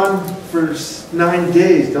 we're gone for 9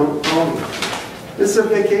 days, don't call me. This is a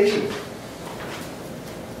vacation.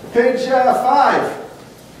 Page 5.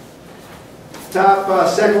 Top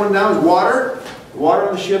second one down is water. The water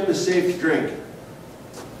on the ship is safe to drink.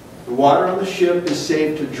 The water on the ship is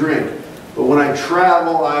safe to drink. But when I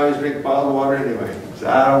travel, I always drink bottled water anyway, because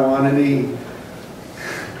I don't want any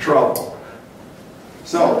trouble.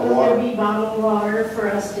 So, will there be bottled water for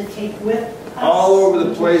us to take with us? All over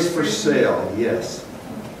the place for sale, yes.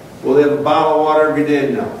 Will they have a bottle of water every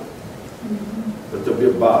day? No. But there'll be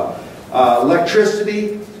a bottle.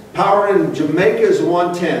 Electricity, power in Jamaica is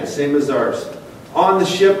 110, same as ours. On the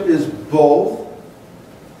ship is both.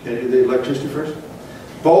 Can I do the electricity first?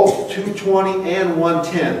 Both 220 and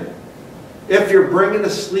 110. If you're bringing a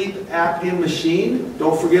sleep apnea machine,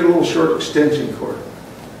 don't forget a little short extension cord.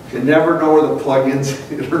 You never know where the plug-ins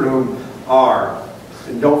in the room are.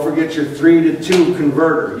 And don't forget your 3 to 2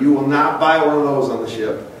 converter. You will not buy one of those on the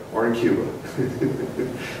ship or in Cuba.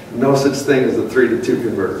 No such thing as a 3 to 2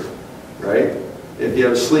 converter, right? If you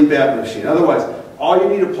have a sleep apnea machine. Otherwise, all you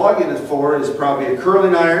need a plug-in for is probably a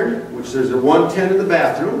curling iron, which there's a 110 in the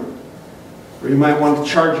bathroom, or you might want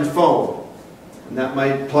to charge your phone. And that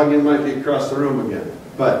plug-in might be across the room again.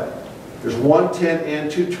 But there's 110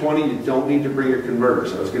 and 220. You don't need to bring your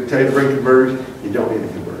converters. I was going to tell you to bring converters. You don't need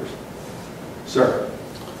the converters. Sir?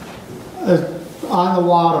 On the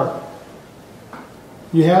water,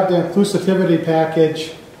 you have the inclusivity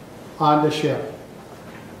package on the ship.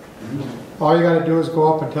 All you got to do is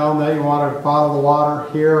go up and tell them that you want a bottle of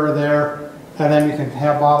water here or there, and then you can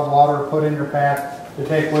have bottled water put in your pack to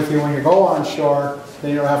take with you when you go on shore.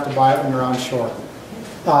 Then you don't have to buy it when you're on shore.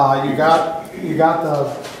 You got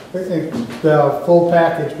the full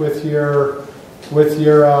package with your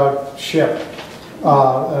ship.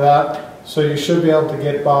 So you should be able to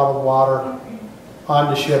get bottled water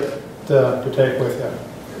on the ship to take with you.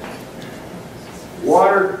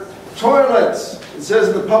 Water, toilets. It says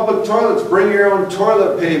in the public toilets, bring your own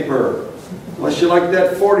toilet paper. Unless you like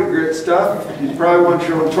that 40 grit stuff, you probably want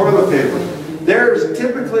your own toilet paper. There is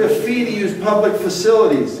typically a fee to use public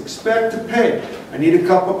facilities. Expect to pay. I need a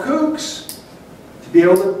couple kooks to be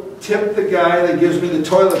able to tip the guy that gives me the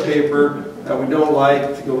toilet paper that we don't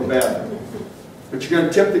like to go to the bathroom. But you're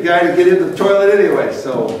going to tip the guy to get into the toilet anyway,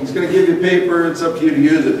 so he's going to give you paper. It's up to you to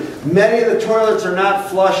use it. Many of the toilets are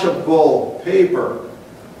not flushable paper.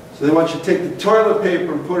 So they want you to take the toilet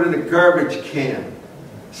paper and put it in a garbage can.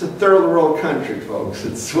 It's a third-world country, folks.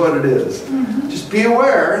 It's what it is. Just be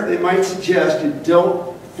aware, they might suggest you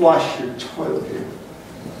don't flush your toilet paper.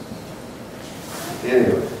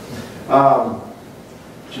 Anyway.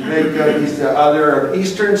 Jamaica, they're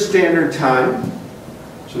Eastern Standard Time.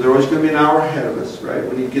 So they're always going to be an hour ahead of us, right?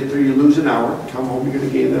 When you get there, you lose an hour. Come home, you're going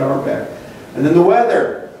to gain that hour back. And then the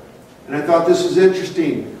weather. And I thought this was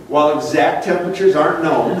interesting. While exact temperatures aren't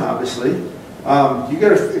known, obviously, you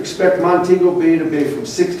got to expect Montego Bay to be from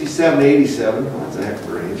 67 to 87. Oh, that's a heck of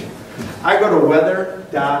a range. I go to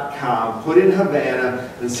weather.com, put in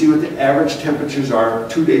Havana, and see what the average temperatures are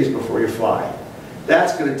 2 days before you fly.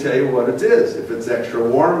 That's going to tell you what it is. If it's extra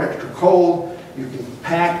warm, extra cold, you can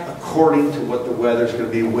pack according to what the weather's going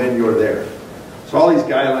to be when you're there. So all these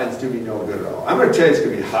guidelines do me no good at all. I'm going to tell you it's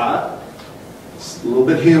going to be hot, it's a little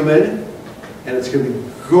bit humid, and it's going to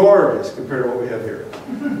be gorgeous compared to what we have here.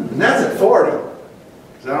 And that's at Florida.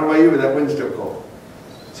 Because I don't know about you, but that wind's still cold.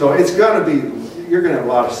 So it's going to be, you're going to have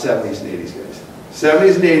a lot of 70s and 80s, guys.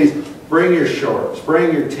 70s and 80s, bring your shorts,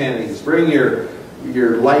 bring your tennies, bring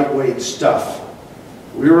your lightweight stuff.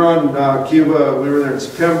 We were on Cuba, we were there in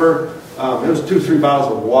September. It was 2-3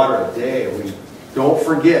 bottles of water a day. Don't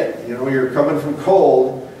forget, you know, you're coming from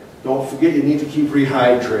cold, don't forget you need to keep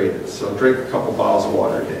rehydrated. So drink a couple bottles of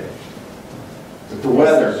water a day. But the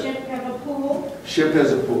weather. Does the ship have a pool? Ship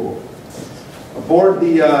has a pool. Aboard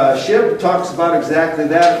the ship, it talks about exactly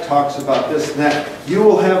that. It talks about this and that. You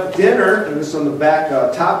will have dinner, and this is on the back,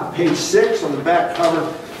 top of page 6 on the back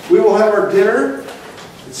cover. We will have our dinner.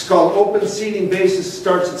 It's called Open Seating Basis.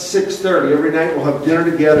 Starts at 6:30. Every night we'll have dinner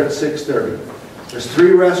together at 6:30. There's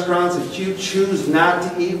 3 restaurants. If you choose not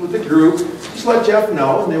to eat with the group, just let Jeff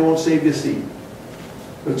know and they won't save you a seat.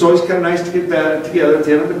 But it's always kind of nice to get back together at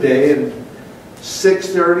the end of the day. And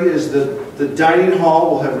 6:30 is the dining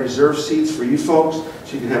hall. We'll have reserved seats for you folks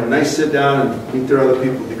so you can have a nice sit down and meet their other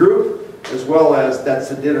people in the group, as well as that's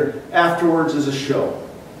the dinner. Afterwards is a show.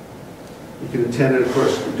 You can attend it, of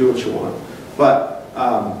course, do what you want. But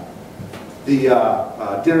the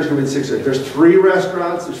dinner's going to be at 6:30. There's 3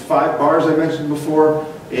 restaurants. There's 5 bars I mentioned before,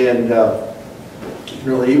 and you can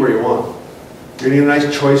really eat where you want. You're going to get a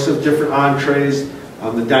nice choice of different entrees.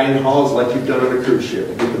 The dining hall is like you've done on a cruise ship.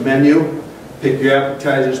 You get the menu, pick your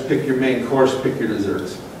appetizers, pick your main course, pick your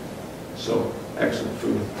desserts. So, excellent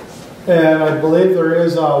food. And I believe there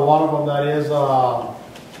is one of them that is a la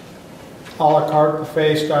carte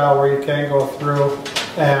buffet style where you can go through.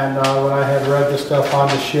 And when I had read the stuff on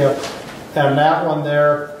the ship, and that one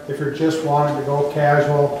there, if you're just wanting to go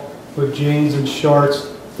casual with jeans and shorts,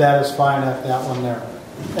 that is fine at that one there.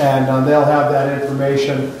 And they'll have that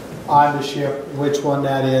information on the ship, which one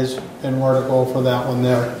that is and where to go for that one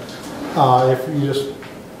there. If you just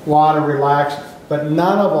want to relax, but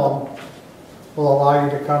none of them will allow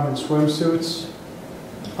you to come in swimsuits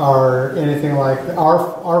or anything like that.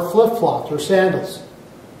 Our flip-flops or sandals,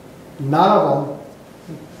 none of them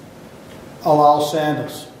allow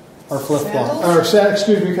sandals or flip-flops. Or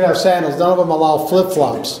excuse me, you can have sandals. None of them allow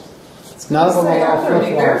flip-flops. None of them allow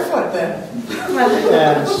flip-flops. Barefoot then.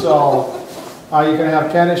 And so you can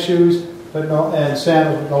have tennis shoes, but no, and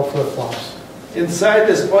sandals with no flip-flops. Inside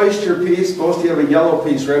this oyster piece, most you have a yellow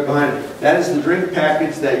piece right behind it. That is the drink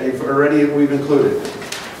package that we've included.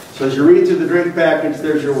 So as you read through the drink package,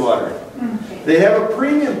 there's your water. Okay. They have a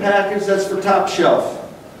premium package that's for top shelf.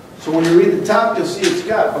 So when you read the top, you'll see it's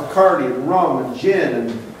got Bacardi and rum and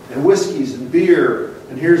gin and whiskeys and beer.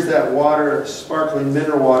 And here's that water, sparkling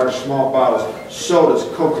mineral water, small bottles, sodas,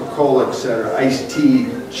 Coca-Cola, etc., iced tea,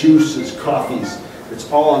 juices, coffees. It's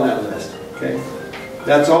all on that list. Okay,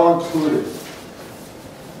 that's all included.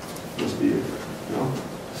 Must be it. No?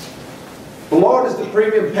 Below it is the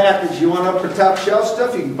premium package. You want upper top shelf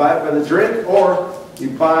stuff, you can buy it by the drink, or you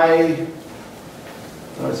buy.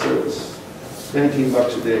 I said it was 19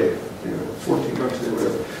 bucks a day, 14 bucks a day,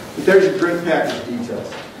 whatever. But there's your drink package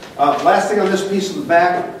details. Last thing on this piece of the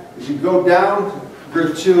back is you go down,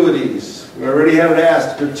 gratuities. We already have it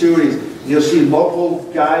asked, gratuities. You'll see local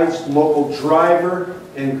guides, local driver,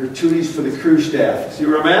 and gratuities for the crew staff. See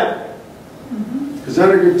where I'm at? Because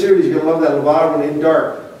under gratuities, you're going to love that little bottom one in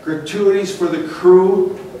dark. Gratuities for the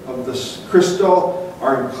crew of the Crystal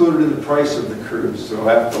are included in the price of the cruise. So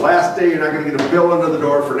after the last day, you're not going to get a bill under the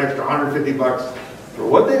door for an extra 150 bucks. For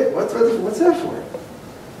what day? What's that for?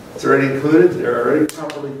 It's already included. They're already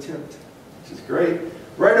properly tipped, which is great.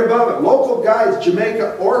 Right above it, local guides,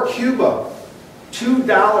 Jamaica or Cuba,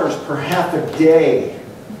 $2 per half a day.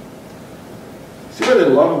 See why they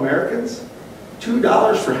love Americans?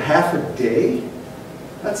 $2 for half a day?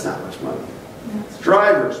 That's not much money.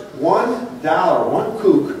 Drivers, $1, one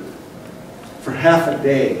kook for half a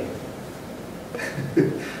day.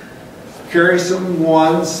 Carry some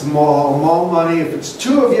small money. If it's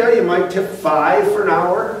 2 of you, you might tip 5 for an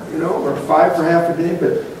hour, or 5 for half a day,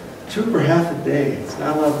 but 2 for half a day. It's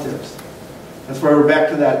not a lot of tips. That's why we're back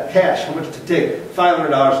to that cash. How much to take?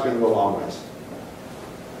 $500 is going to go a long ways.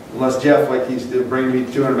 Unless Jeff, like he's bringing me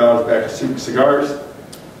 $200 back to cigars,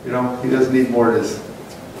 you know, he doesn't need more of this.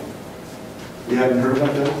 You haven't heard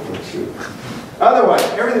about that? Oh, shoot. Otherwise,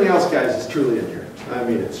 everything else, guys, is truly in here. I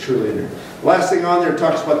mean, it's truly in here. Last thing on there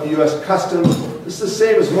talks about the U.S. Customs. This is the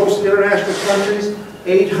same as most international countries.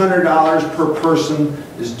 $800 per person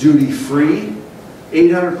is duty-free.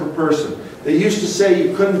 $800 per person. They used to say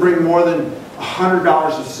you couldn't bring more than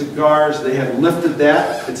 $100 of cigars. They have lifted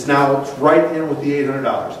that. It's now right in with the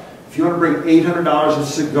 $800. If you want to bring $800 of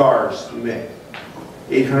cigars, you may.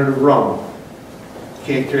 800 of rum.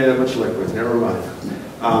 Can't carry that much liquid. Never mind.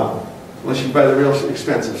 Unless you buy the real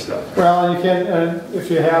expensive stuff. Well, you can,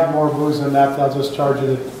 if you have more booze than that, they'll just charge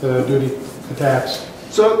you the duty, the tax.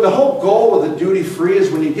 So the whole goal with the duty free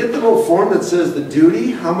is when you get the little form that says the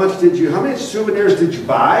duty, how many souvenirs did you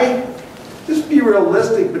buy? Just be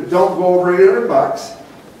realistic, but don't go over 800 bucks.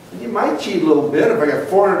 And you might cheat a little bit. If I got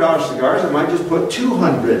 $400 cigars, I might just put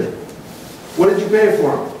 200. What did you pay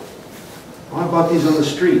for them? Well, I bought these on the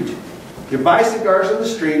street. You buy cigars on the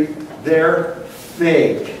street, they're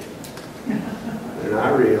fake. They're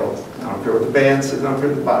not real. I don't care what the band says, I don't care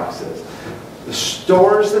what the box says. The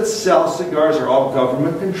stores that sell cigars are all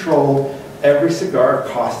government controlled. Every cigar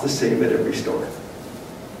costs the same at every store.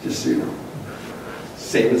 Just so you know.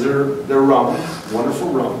 Same as their rum. Wonderful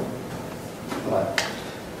rum.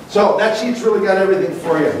 So that sheet's really got everything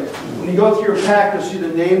for you. When you go through your pack, you'll see the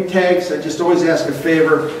name tags. I just always ask a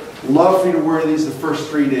favor. Love for you to wear these the first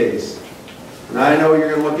 3 days. And I know you're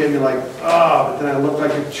going to look at me like, oh, but then I look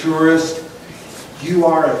like a tourist. You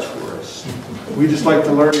are a tourist. We just like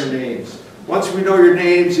to learn your names. Once we know your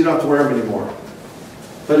names, you don't have to wear them anymore.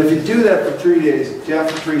 But if you do that for 3 days,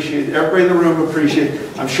 Jeff appreciates it, everybody in the room appreciates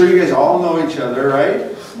it. I'm sure you guys all know each other,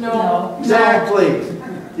 right? No. Exactly.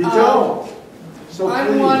 You don't. So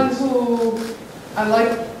I'm one who, I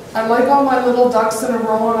like all my little ducks in a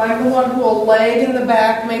row, and I'm the one who will lag in the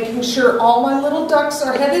back, making sure all my little ducks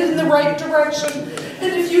are headed in the right direction.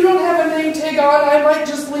 And if you don't have a name tag on, I might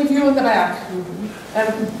just leave you in the back.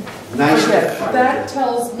 And nice. That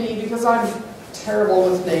tells me, because I'm terrible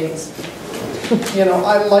with names. You know,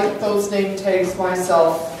 I like those name tags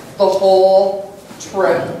myself the whole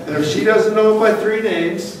trip. And if she doesn't know by 3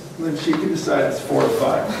 names, then she can decide it's 4 or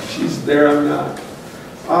 5. If she's there, I'm not.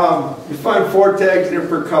 You find 4 tags there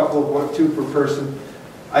per couple, 2 per person.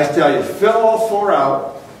 I tell you, fill all 4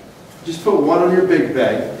 out. Just put 1 on your big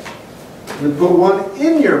bag. And then put 1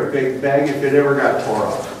 in your big bag if it ever got tore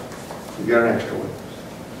off. You got an extra one.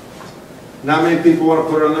 Not many people want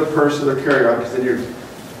to put it on their purse or their carry-on because then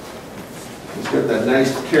it's got that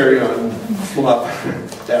nice carry-on fluff.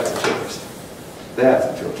 That's a tourist. That's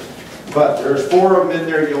a tourist. But there's 4 of them in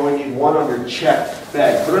there. You only need 1 on your check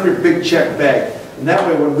bag. Put it on your big check bag. And that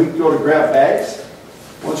way when we go to grab bags,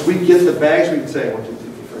 once we get the bags, we can say 1, 2,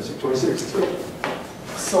 3, 4, 5, 6, 26.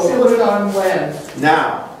 So put it on when?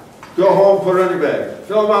 Now. Go home, put it on your bag.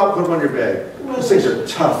 Fill them out, put them on your bag. Those things are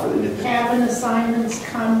tough for the Indian. Cabin assignments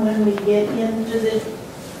come when we get into the...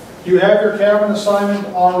 You have your cabin assignment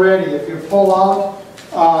already. If you pull out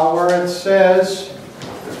where it says,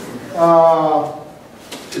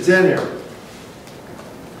 it's in here.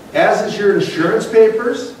 As is your insurance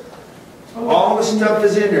papers, all the stuff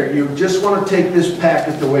is in there. You just want to take this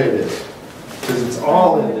packet the way it is. Because it's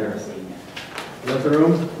all in there. Is that the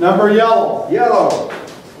room? number yellow. Yellow.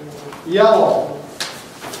 Yellow.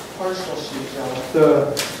 Partial sheet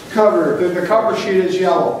yellow. The cover sheet is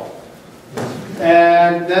yellow.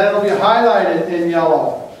 And then it'll be highlighted in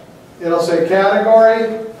yellow. It'll say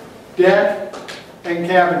category, deck, and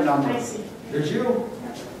cabin number. I see. There's you.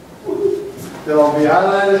 It'll be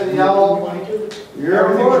highlighted in yellow.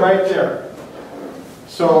 Everything's right there.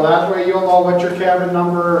 So that way you'll know what your cabin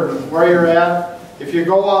number and where you're at. If you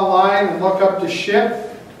go online and look up the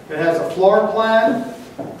ship, it has a floor plan.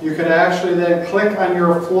 You can actually then click on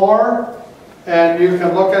your floor and you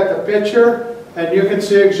can look at the picture and you can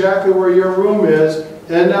see exactly where your room is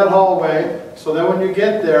in that hallway. So then when you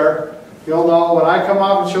get there, you'll know when I come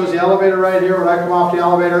off, it shows the elevator right here. When I come off the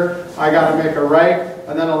elevator, I got to make a right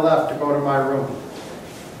and then a left to go to my room.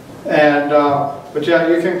 And but yeah,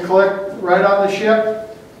 you can click right on the ship.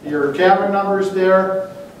 Your cabin number's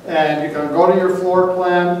there, and you can go to your floor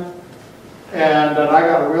plan. And I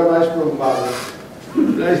got a real nice room closet.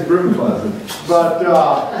 Nice broom closet. But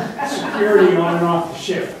Security on and off the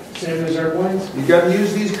ship, same as airplanes. You got to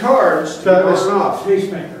use these cards to That on is- and off.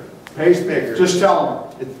 Pacemaker. Pacemaker. just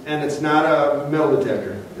tell them. And it's not a metal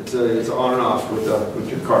detector. It's on and off with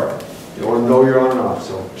your card. You want to know you're on and off,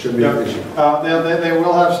 so it shouldn't be an issue. They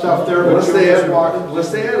will have stuff there. but Unless you they just added, walk-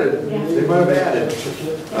 unless they added, they might have added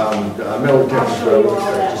metal detectors, but I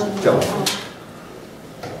wouldn't just tell them.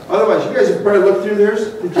 Otherwise, you guys have probably looked through theirs.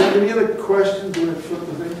 Did you have any other questions? Do you want to flip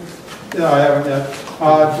the thing? No, I haven't yet.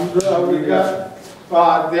 We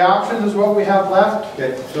got, the options is what we have left.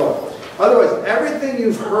 Okay, so, otherwise, everything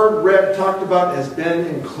you've heard Red talked about has been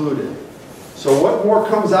included. So what more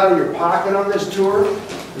comes out of your pocket on this tour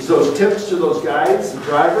is those tips to those guides, the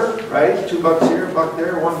driver, right? $2 here, $1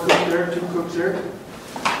 there, 1 cook there, 2 cooks there.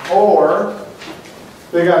 Or,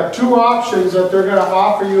 They got 2 options that they're gonna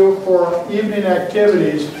offer you for evening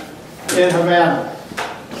activities in Havana.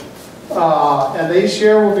 And each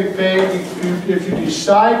share will be paid. If you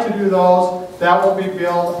decide to do those, that will be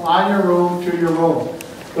billed on your room to your room.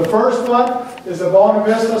 The first one is the Bona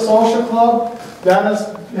Vista Social Club. That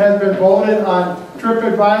has been voted on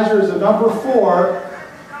TripAdvisor as the number 4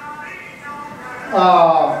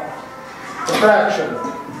 attraction.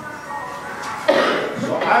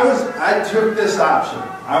 so I took this option.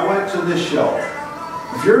 I went to this show.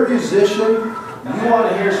 If you're a musician, you want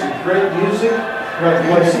to hear some great music,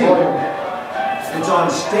 What is it's on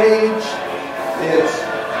stage.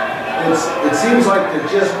 It seems like they're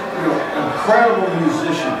just incredible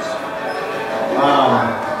musicians.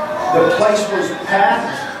 The place was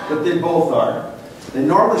packed, but they both are. They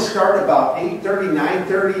normally start about 8:30,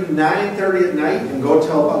 9:30, 9:30 at night and go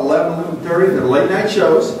till about 11, 11:30. They're late night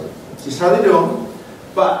shows. It's just how they do them.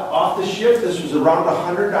 But off the ship, this was around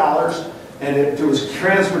 $100, and there was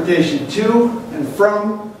transportation to and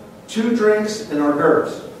from, 2 drinks and hors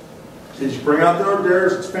d'oeuvres. So you bring out the hors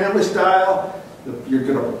d'oeuvres. It's family style. They're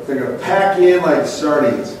gonna pack you in like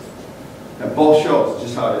sardines at both shows. It's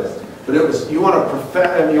just how it is. But it was, you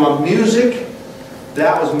want music,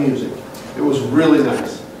 that was music. It was really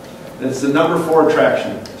nice. And it's the number 4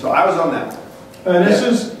 attraction. So I was on that. And this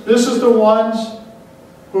is the ones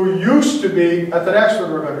who used to be at the next one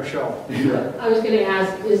we're going to show. I was going to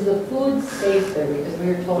ask, is the food safe there? Because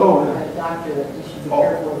we were told by the doctor that you should be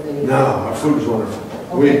careful of any. No, our food was wonderful.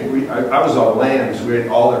 Okay. I was on land, so we ate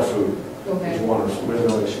all their food. Okay. It was wonderful. We had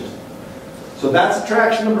no issues. So that's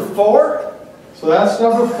attraction number 4. So that's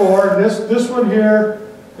number 4. And this one here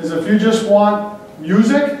is if you just want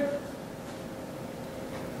music,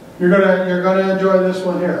 you're gonna enjoy this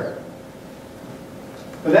one here.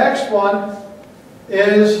 The next one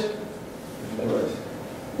is, I want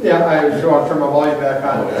to turn my volume back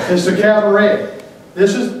on. It's the cabaret.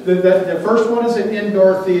 This is the first one is an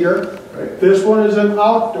indoor theater. Right. This one is an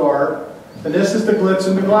outdoor, and this is the Glitz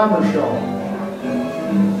and the Glamour show.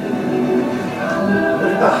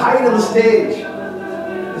 Look at the height of the stage.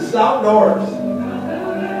 This is outdoors.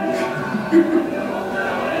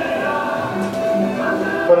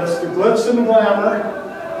 But it's the Glitz and the Glamour.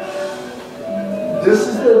 This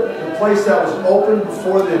is the place that was open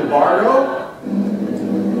before the embargo.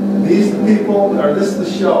 These people, this is the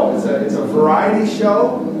show. It's a variety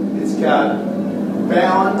show. It's got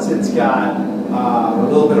balance. It's got a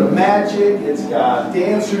little bit of magic. It's got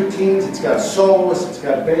dance routines. It's got soloists. It's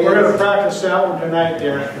got bands. We're going to practice that one tonight,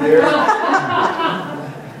 dear.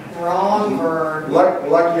 Wrong bird.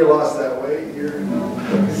 Lucky you lost that weight.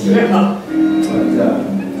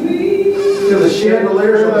 To the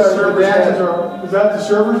chandeliers on the servers' head. Is that the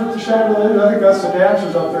servers with the chandeliers? I think that's the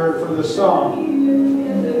dancers up there for this song.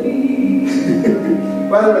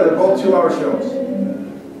 By the way, they're both 2-hour shows.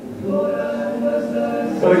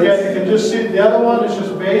 But again, you can just see the other one is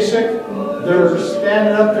just basic. They're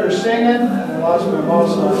standing up there singing. I lost my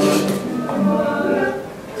mouse on it.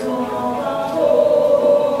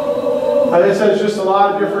 As I said, it's just a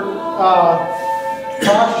lot of different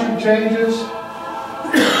costume changes.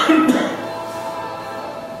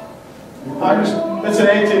 It's an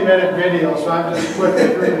 18-minute video, so I'm just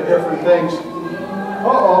flicking through the different things.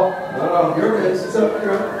 Uh-oh. No, you're good. It's up.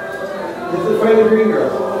 You're up. Get to find the green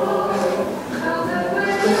girl.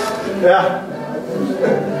 Yeah.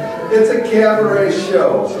 It's a cabaret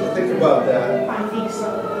show, so think about that. I think so.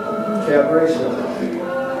 Cabaret show.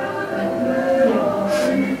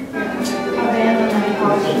 Abandoned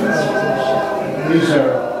cautions. These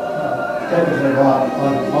are technically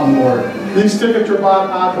on board. These tickets are bought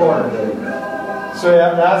on board. So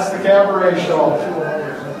yeah, that's the cabaret show.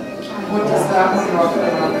 What does that one roughly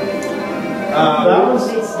That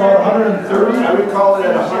was about 130. I would call it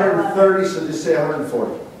at 130, so just say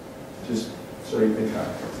 140. Just so you can count.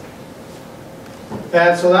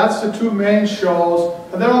 And so that's the 2 main shows.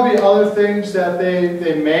 And there will be other things that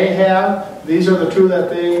they may have. These are the 2 that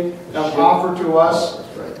they have offered to us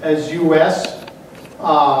as U.S.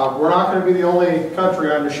 We're not going to be the only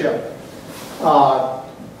country on the ship.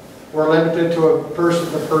 we're limited to a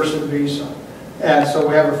person-to-person visa. And so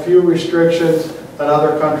we have a few restrictions that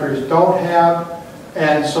other countries don't have.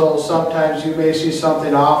 And so sometimes you may see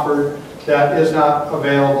something offered that is not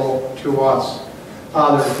available to us.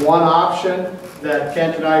 There's one option that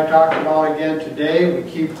Kent and I talked about again today. We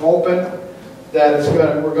keep hoping that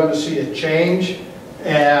we're going to see a change.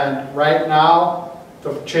 And right now,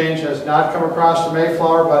 the change has not come across the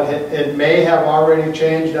Mayflower, but it may have already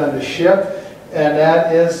changed on the ship. And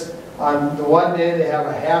that is, on the one day they have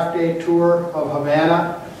a half-day tour of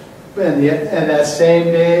Havana. And that same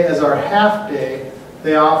day as our half-day,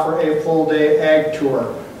 they offer a full-day ag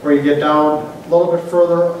tour, where you get down a little bit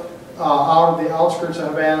further out of the outskirts of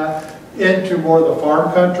Havana into more of the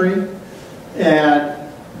farm country.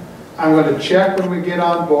 And I'm going to check when we get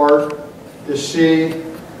on board to see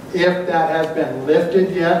if that has been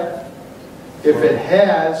lifted yet. If it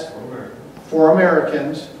has, for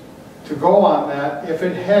Americans to go on that, if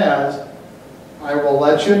it has, I will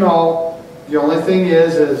let you know. The only thing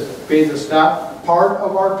is being it's not part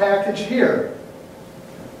of our package here,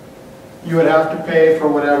 you would have to pay for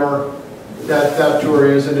whatever that tour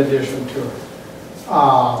is in addition to it.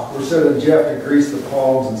 We're sending Jeff to grease the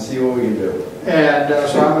palms and see what we can do. And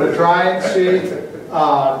so I'm going to try and see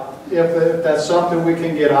if that's something we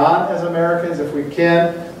can get on as Americans. If we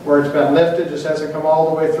can, where it's been lifted, just hasn't come all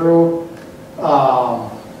the way through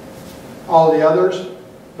all the others.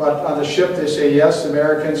 But on the ship they say yes,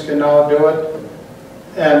 Americans can now do it.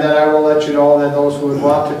 And then I will let you know that those who would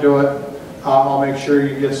want to do it, I'll make sure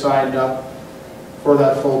you get signed up for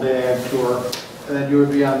that full day ag tour. And then you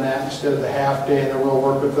would be on that instead of the half day, and then we'll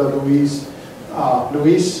work with Luis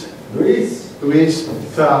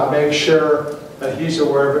to make sure that he's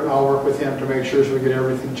aware of it, and I'll work with him to make sure so we get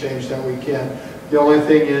everything changed that we can. The only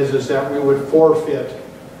thing is that we would forfeit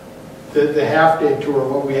the half day tour,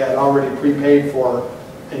 what we had already prepaid for,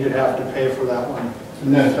 and you'd have to pay for that one.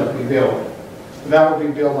 And that's what we billed. That would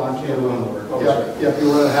be billed onto your room. Yep, you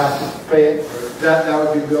wouldn't have to pay it. That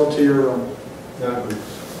would be billed to your room.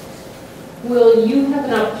 Will you have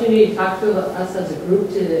an opportunity to talk to us as a group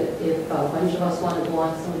if a bunch of us want to go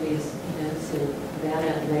on some of these events in Havana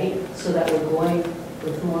at night, so that we're going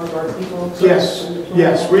with more of our people?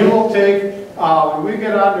 Yes, we will take, when we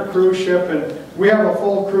get on the cruise ship, and we have a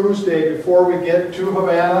full cruise day before we get to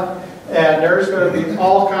Havana, and there's going to be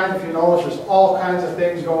all kinds, if you notice, there's all kinds of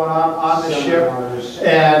things going on the ship,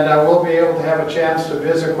 and we'll be able to have a chance to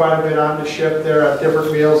visit quite a bit on the ship there at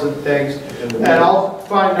different meals and things. And I'll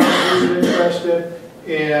find out who's interested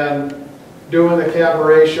in doing the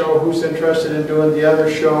cabaret show, who's interested in doing the other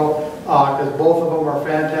show, because both of them are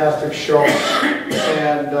fantastic shows.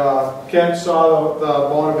 And Ken saw the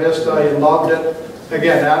Bona Vista, he loved it.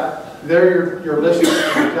 Again, there you're listening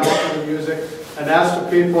to the television music. And that's the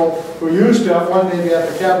people who used to one day be at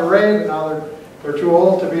the cabaret, but now they're too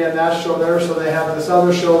old to be in that show there, so they have this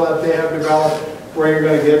other show that they have developed where you're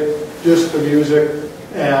going to get just the music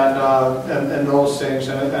and those things.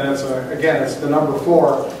 And it's again, it's the number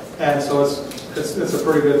 4, and so it's a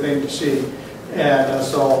pretty good thing to see. And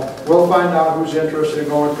so we'll find out who's interested in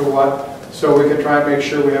going to what, so we can try and make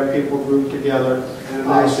sure we have people grouped together,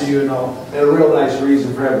 so you know. And a real nice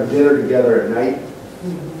reason for having dinner together at night.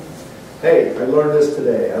 Hey, I learned this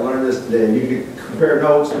today. And you can compare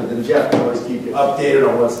notes, but then Jeff can always keep you updated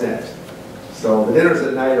on what's next. So the dinners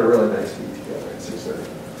at night are really nice to eat together at 6:30.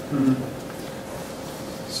 Mm-hmm.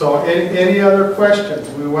 So any other questions?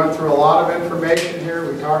 We went through a lot of information here.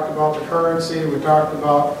 We talked about the currency. We talked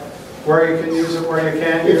about where you can use it, where you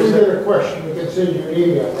can't use it. If you get a question, you can send you an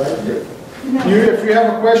email, right? If you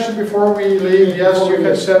have a question before we leave, yes, you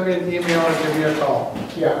can send me an email and give me a call.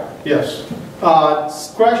 Yeah. Yes.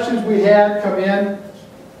 Questions we had come in.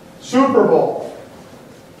 Super Bowl.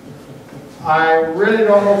 I really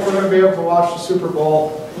don't know if we're going to be able to watch the Super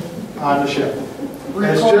Bowl on the ship.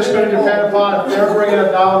 It's just going to depend upon if they're bringing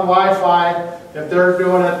it down Wi-Fi, if they're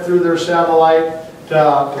doing it through their satellite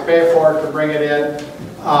to pay for it to bring it in.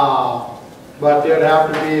 But it would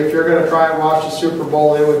have to be, if you're going to try and watch the Super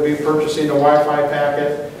Bowl, it would be purchasing a Wi-Fi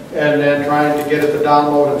packet and then trying to get it to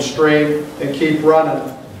download and stream and keep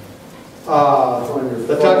running.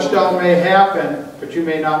 The touchdown may happen, but you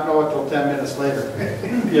may not know it till 10 minutes later,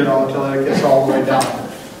 until it gets all the way down.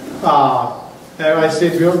 And I see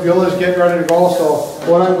Bill is getting ready to go, so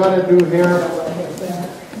what I'm going to do here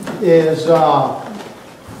is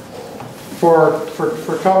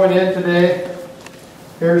for coming in today,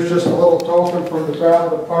 here's just a little token from the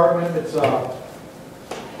travel department. It's a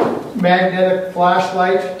magnetic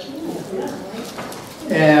flashlight,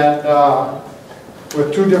 and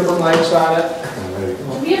with 2 different lights on it.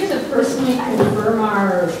 Do we have to personally confirm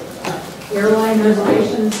our airline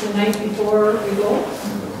reservations the night before we go?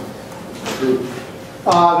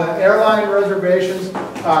 The airline reservations,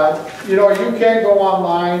 you know, you can go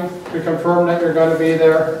online to confirm that you're going to be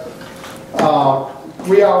there.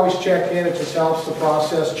 We always check in, it just helps the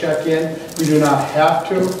process check in. You do not have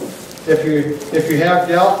to. If you have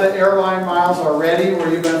Delta airline miles already where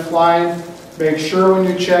you've been flying, make sure when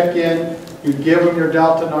you check in, you give them your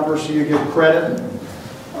Delta number so you get credit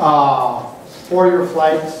for your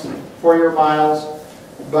flights, for your miles.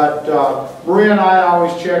 But Maria and I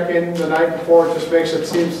always check in the night before. It just makes it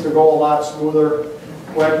seems to go a lot smoother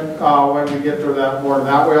when we get there that morning.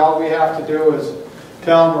 That way, all we have to do is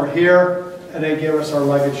tell them we're here, and they give us our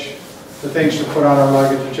luggage, the things to put on our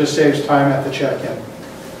luggage. It just saves time at the check-in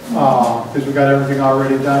because we got everything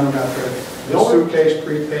already done. We got the suitcase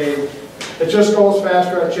prepaid. It just goes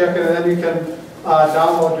faster at check-in, and then you can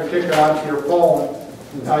download your ticket onto your phone.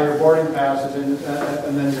 Your boarding passes and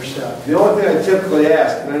then you're set. The only thing I typically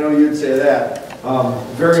ask, and I know you'd say that,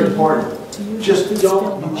 very important, just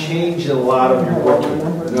don't change a lot of your booking.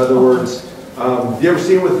 In other words, you ever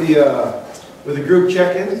seen with the group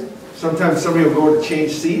check-ins? Sometimes somebody will go to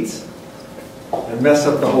change seats and mess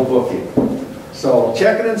up the whole booking. So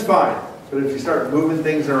checking in's fine, but if you start moving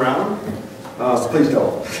things around, please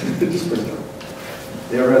don't. Just please don't.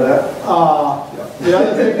 You ever heard that? The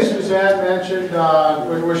other thing Suzanne mentioned,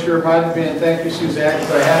 which you reminded me, and thank you, Suzanne,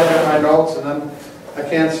 because I had it in my notes, and then I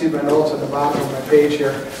can't see my notes at the bottom of my page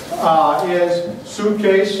here, is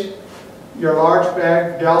suitcase. Your large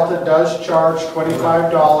bag, Delta does charge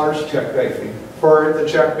 $25 check bag fee for the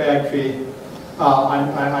check bag fee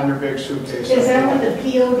on your big suitcase. Is that what the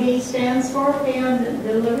POD stands for, pay on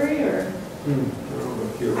delivery, or?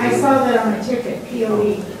 I saw that on the ticket,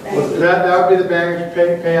 POD. That would be the baggage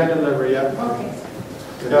pay on delivery, yeah. Okay.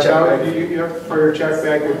 For your check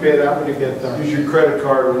bag, you pay that when you get there. Use your credit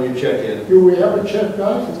card when you check in. Do we have a check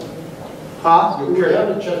bag? Huh? Do we have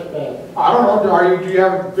a check bag? I don't know. Do you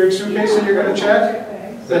have a big suitcase that you're going to check?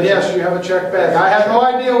 Then yes, you have a check bag. I have no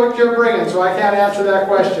idea what you're bringing, so I can't answer that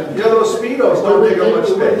question. You know those Speedos don't take up much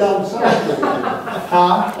space. Down south.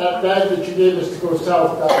 Huh? That bag that you gave us to go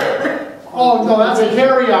south. Oh no, that's a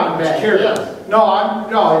carry-on bag. Carry-on. No,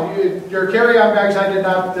 your carry-on bags. I did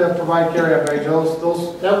not provide carry-on bags. That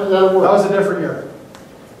was a different year.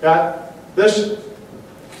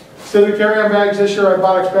 Instead of carry-on bags this year, I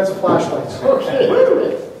bought expensive flashlights.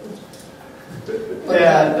 Okay.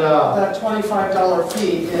 And that $25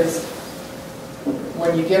 fee is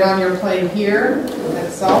when you get on your plane here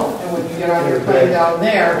itself, and when you get on your plane down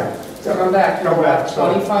there to come back. Come back.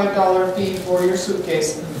 $25 fee for your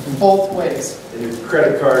suitcase, both ways. And your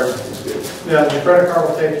credit card is good. Yeah, the credit card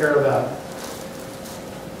will take care of that.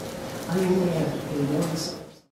 I only have to pay once.